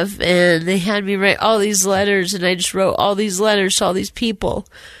stuff. And they had me write all these letters, and I just wrote all these letters to all these people.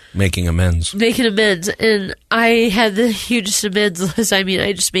 Making amends. And I had the hugest amends list. I mean,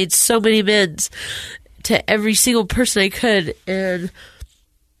 I just made so many amends to every single person I could. And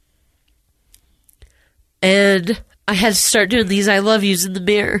I had to start doing these I love yous in the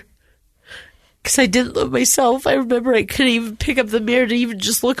mirror. Because I didn't love myself. I remember I couldn't even pick up the mirror to even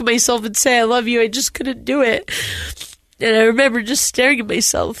just look at myself and say, I love you. I just couldn't do it. And I remember just staring at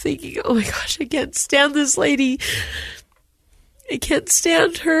myself thinking, oh my gosh, I can't stand this lady. I can't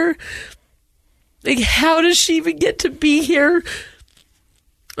stand her. Like, how does she even get to be here?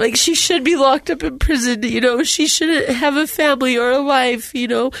 Like, she should be locked up in prison, She shouldn't have a family or a life,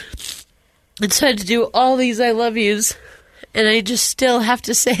 And so I had to do all these I love yous. And I just still have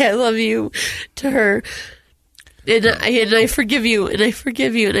to say I love you to her. And I forgive you, and I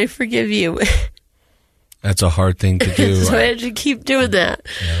forgive you, and I forgive you. That's a hard thing to do. So I had to keep doing that.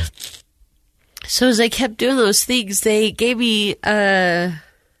 Yeah. So as I kept doing those things, they gave me I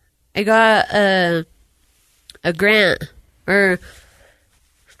got a grant or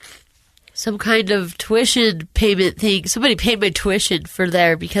some kind of tuition payment thing. Somebody paid my tuition for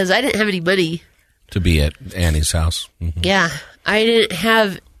there because I didn't have any money. To be at Annie's house. Mm-hmm. Yeah, I didn't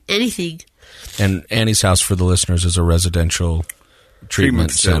have anything. And Annie's house, for the listeners, is a residential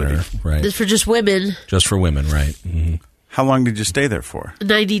treatment center, right? It's for just women. Just for women, right. Mm-hmm. How long did you stay there for?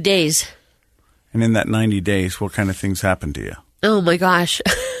 90 days. And in that 90 days, what kind of things happened to you? Oh, my gosh.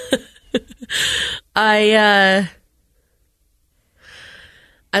 I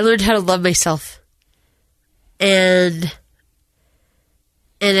learned how to love myself. And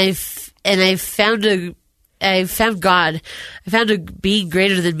I found God. I found a being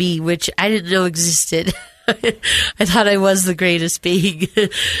greater than me, which I didn't know existed. I thought I was the greatest being.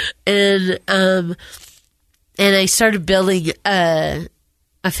 And I started building a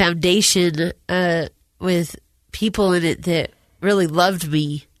foundation with people in it that really loved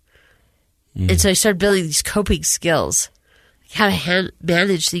me. And so I started building these coping skills, how to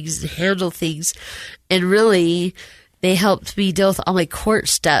manage things and handle things. And really, they helped me deal with all my court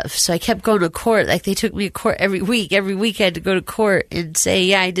stuff. So I kept going to court. Like, they took me to court every week. Every week I had to go to court and say,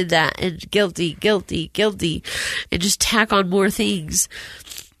 yeah, I did that. And guilty, guilty, guilty. And just tack on more things.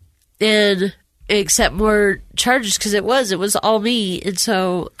 And accept more charges because it was all me. And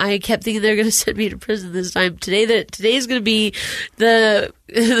so I kept thinking they're going to send me to prison this time. Today's going to be the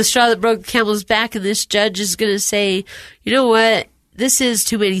straw that broke the camel's back, and this judge is going to say, you know what? This is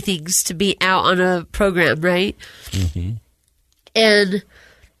too many things to be out on a program, right? Mm-hmm. And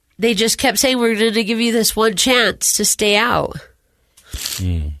they just kept saying, we're going to give you this one chance to stay out.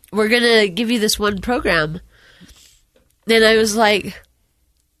 We're going to give you this one program. Then I was like,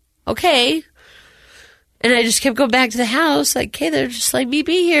 okay. And I just kept going back to the house, like, okay, they're just letting me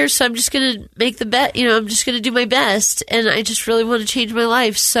be here, so I'm just going to make the bet, I'm just going to do my best, and I just really want to change my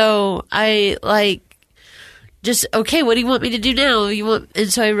life, so I, okay, what do you want me to do now?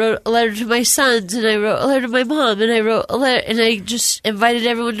 And so I wrote a letter to my sons, and I wrote a letter to my mom, and I wrote a letter, and I just invited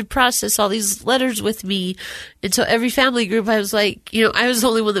everyone to process all these letters with me. And so every family group, I was like, I was the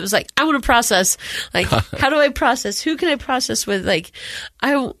only one that was like, I want to process. Like, how do I process? Who can I process with? Like,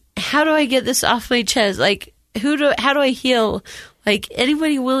 how do I get this off my chest? Like, how do I heal? Like,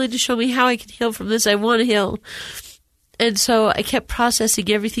 anybody willing to show me how I can heal from this? I want to heal. And so I kept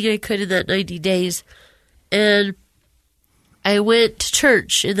processing everything I could in that 90 days. And I went to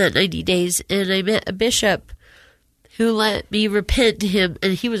church in that 90 days, and I met a bishop who let me repent to him,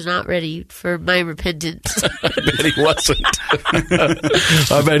 and he was not ready for my repentance. I bet he wasn't.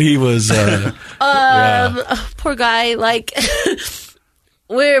 I bet he was. Poor guy. Like,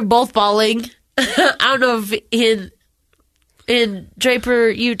 we're both bawling. I don't know if in Draper,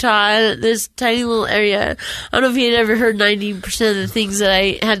 Utah, this tiny little area, I don't know if he had ever heard 90% of the things that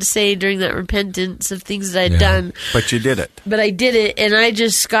I had to say during that repentance of things that I'd done. But you did it. But I did it, and I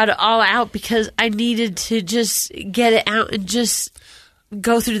just got it all out because I needed to just get it out and just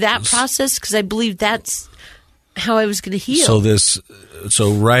go through that process because I believed that's how I was going to heal.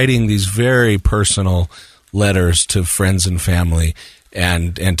 So writing these very personal letters to friends and family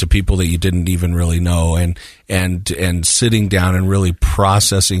and to people that you didn't even really know, and sitting down and really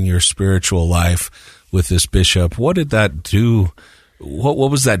processing your spiritual life with this bishop. What did that do? What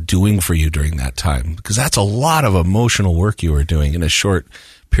was that doing for you during that time? Because that's a lot of emotional work you were doing in a short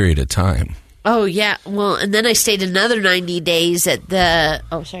period of time. Oh yeah, well, and then I stayed another 90 days at the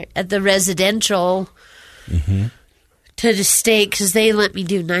residential to just stay because they let me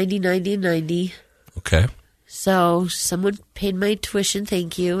do 90, 90, and 90. Okay. So someone paid my tuition,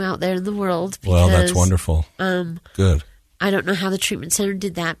 thank you, out there in the world. Because, well, that's wonderful. Good. I don't know how the treatment center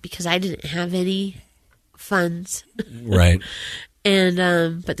did that because I didn't have any funds. Right.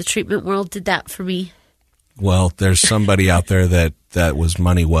 And but the treatment world did that for me. Well, there's somebody out there that was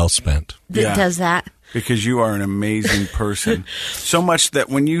money well spent. That does that. Because you are an amazing person. So much that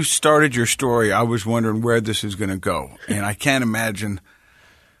when you started your story, I was wondering where this is going to go. And I can't imagine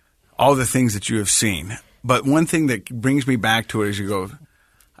all the things that you have seen. But one thing that brings me back to it is you go,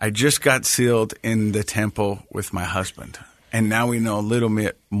 I just got sealed in the temple with my husband. And now we know a little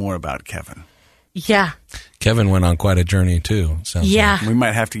bit more about Kevin. Yeah. Kevin went on quite a journey too. Yeah. We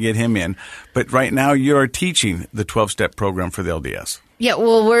might have to get him in. But right now you're teaching the 12-step program for the LDS. Yeah,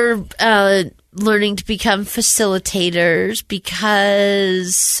 well, we're learning to become facilitators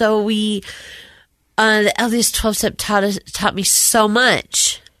because the LDS 12-step taught me so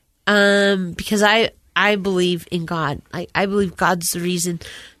much because I believe in God. I believe God's the reason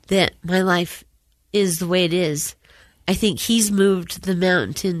that my life is the way it is. I think he's moved the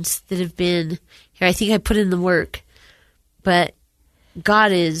mountains that have been here. I think I put in the work, but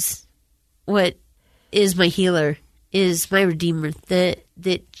God is what is my healer, is my redeemer, that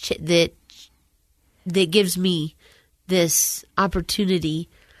gives me this opportunity.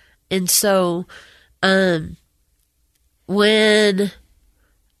 And so when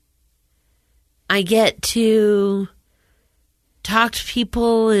I get to talk to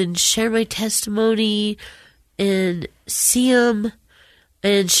people and share my testimony and see them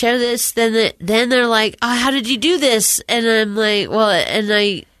and share this, then they're like, "Oh, how did you do this?" And I'm like, "Well,"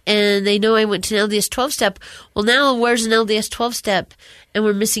 and they know I went to an LDS 12-step. Well, now where's an LDS 12-step? And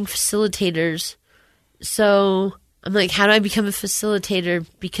we're missing facilitators. So I'm like, how do I become a facilitator?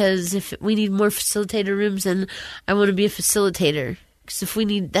 Because if we need more facilitator rooms, then I want to be a facilitator. Because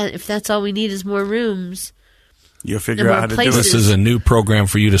if that's all we need is more rooms, you'll figure out how to do it. This is a new program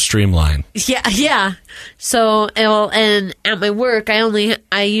for you to streamline. Yeah. So, and at my work,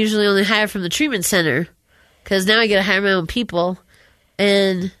 I usually only hire from the treatment center, because now I get to hire my own people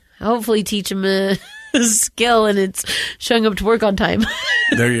and hopefully teach them a skill, and it's showing up to work on time.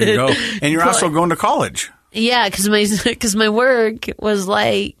 There you go. And you're also going to college. Yeah, because my work was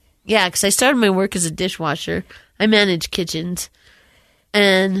like, because I started my work as a dishwasher. I manage kitchens,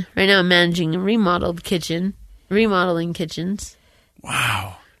 and right now I'm managing a remodeling kitchens.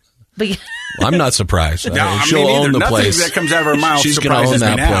 Wow. But Well, I'm not surprised. No, She'll own the nothing place. That comes out of her mouth. She's going to own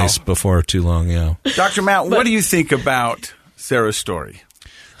that place before too long. Yeah. Dr. Matt, what do you think about Sarah's story?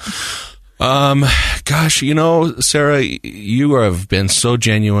 Gosh, Sarah, you have been so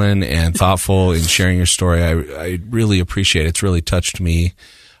genuine and thoughtful in sharing your story. I really appreciate it. It's really touched me.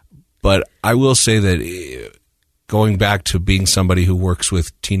 But I will say that going back to being somebody who works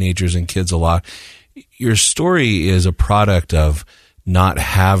with teenagers and kids a lot, your story is a product of not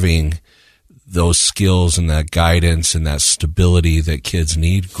having those skills and that guidance and that stability that kids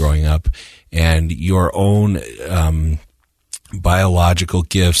need growing up, and your own biological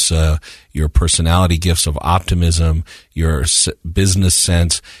gifts, your personality gifts of optimism, your business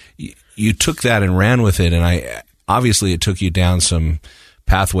sense. You took that and ran with it, and obviously it took you down some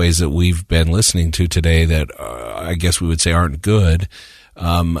pathways that we've been listening to today that I guess we would say aren't good.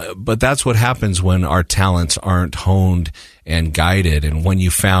 But that's what happens when our talents aren't honed and guided. And when you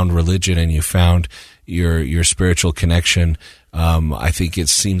found religion and you found your spiritual connection, I think it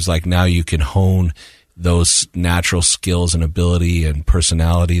seems like now you can hone those natural skills and ability and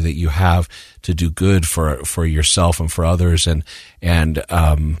personality that you have to do good for yourself and for others. And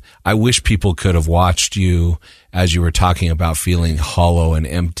I wish people could have watched you as you were talking about feeling hollow and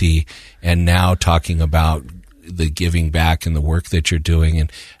empty, and now talking about the giving back and the work that you're doing.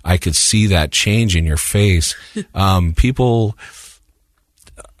 And I could see that change in your face. People,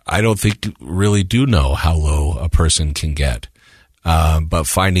 I don't think really do know how low a person can get. But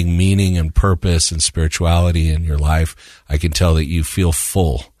finding meaning and purpose and spirituality in your life, I can tell that you feel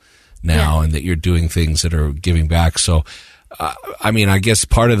full now, and that you're doing things that are giving back. So, I guess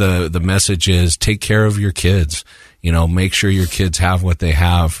part of the message is take care of your kids. Make sure your kids have what they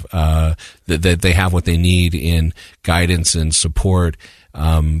have, that they have what they need in guidance and support,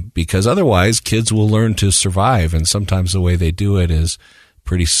 because otherwise kids will learn to survive. And sometimes the way they do it is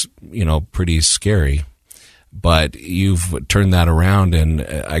pretty scary. But you've turned that around, and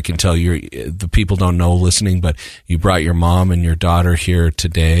I can tell the people don't know listening, but you brought your mom and your daughter here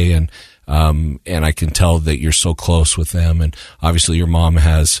today, and I can tell that you're so close with them. And obviously your mom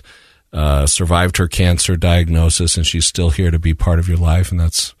has survived her cancer diagnosis, and she's still here to be part of your life, and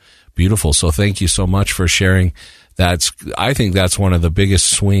that's beautiful. So thank you so much for sharing. I think that's one of the biggest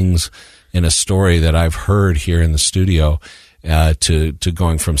swings in a story that I've heard here in the studio. To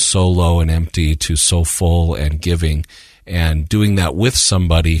going from so low and empty to so full and giving, and doing that with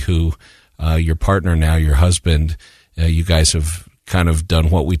somebody who, your partner now, your husband, you guys have kind of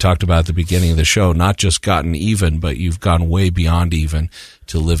done what we talked about at the beginning of the show, not just gotten even, but you've gone way beyond even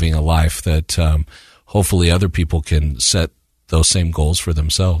to living a life that hopefully other people can set those same goals for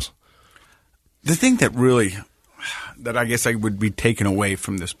themselves. The thing that I guess I would be taken away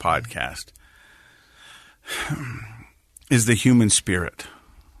from this podcast is the human spirit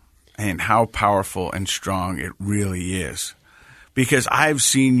and how powerful and strong it really is. Because I've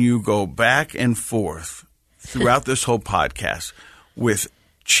seen you go back and forth throughout this whole podcast with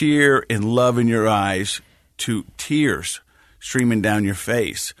cheer and love in your eyes to tears streaming down your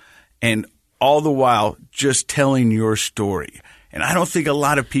face, and all the while just telling your story. And I don't think a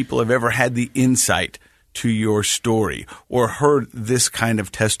lot of people have ever had the insight to your story or heard this kind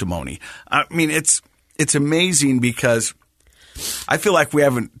of testimony. I mean, it's amazing because I feel like we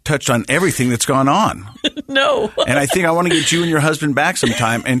haven't touched on everything that's gone on. No. And I think I want to get you and your husband back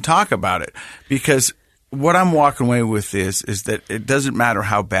sometime and talk about it, because what I'm walking away with is that it doesn't matter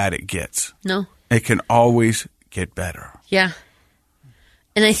how bad it gets. No. It can always get better. Yeah.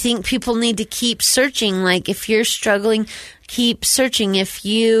 And I think people need to keep searching. Like, if you're struggling, keep searching.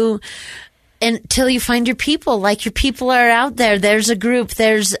 Until you find your people. Like, your people are out there. There's a group.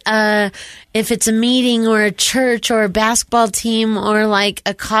 There's if it's a meeting or a church or a basketball team or like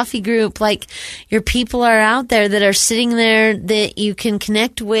a coffee group, like, your people are out there that are sitting there that you can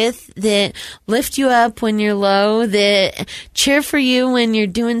connect with, that lift you up when you're low, that cheer for you when you're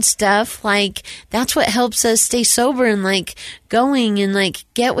doing stuff. Like, that's what helps us stay sober and like going, and like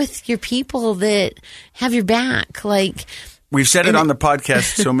get with your people that have your back. Like, we've said it on the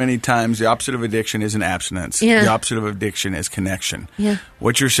podcast so many times. The opposite of addiction isn't abstinence. Yeah. The opposite of addiction is connection. Yeah.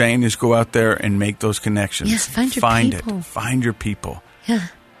 What you're saying is go out there and make those connections. Yeah, find your people. It. Find your people. Yeah.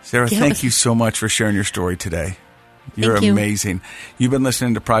 Sarah, thank you so much for sharing your story today. You're Thank you. amazing. You've been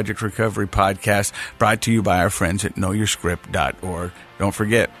listening to Project Recovery Podcast, brought to you by our friends at knowyourscript.org. Don't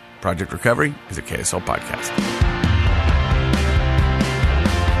forget, Project Recovery is a KSL podcast.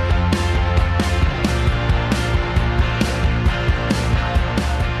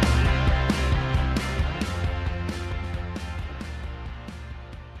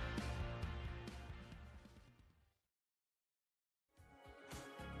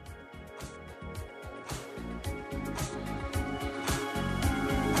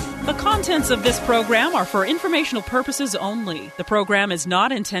 The contents of this program are for informational purposes only. The program is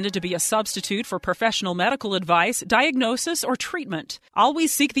not intended to be a substitute for professional medical advice, diagnosis, or treatment.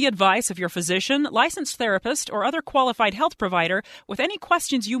 Always seek the advice of your physician, licensed therapist, or other qualified health provider with any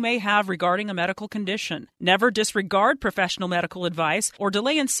questions you may have regarding a medical condition. Never disregard professional medical advice or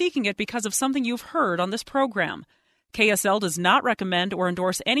delay in seeking it because of something you've heard on this program. KSL does not recommend or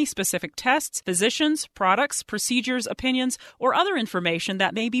endorse any specific tests, physicians, products, procedures, opinions, or other information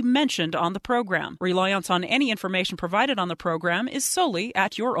that may be mentioned on the program. Reliance on any information provided on the program is solely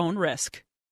at your own risk.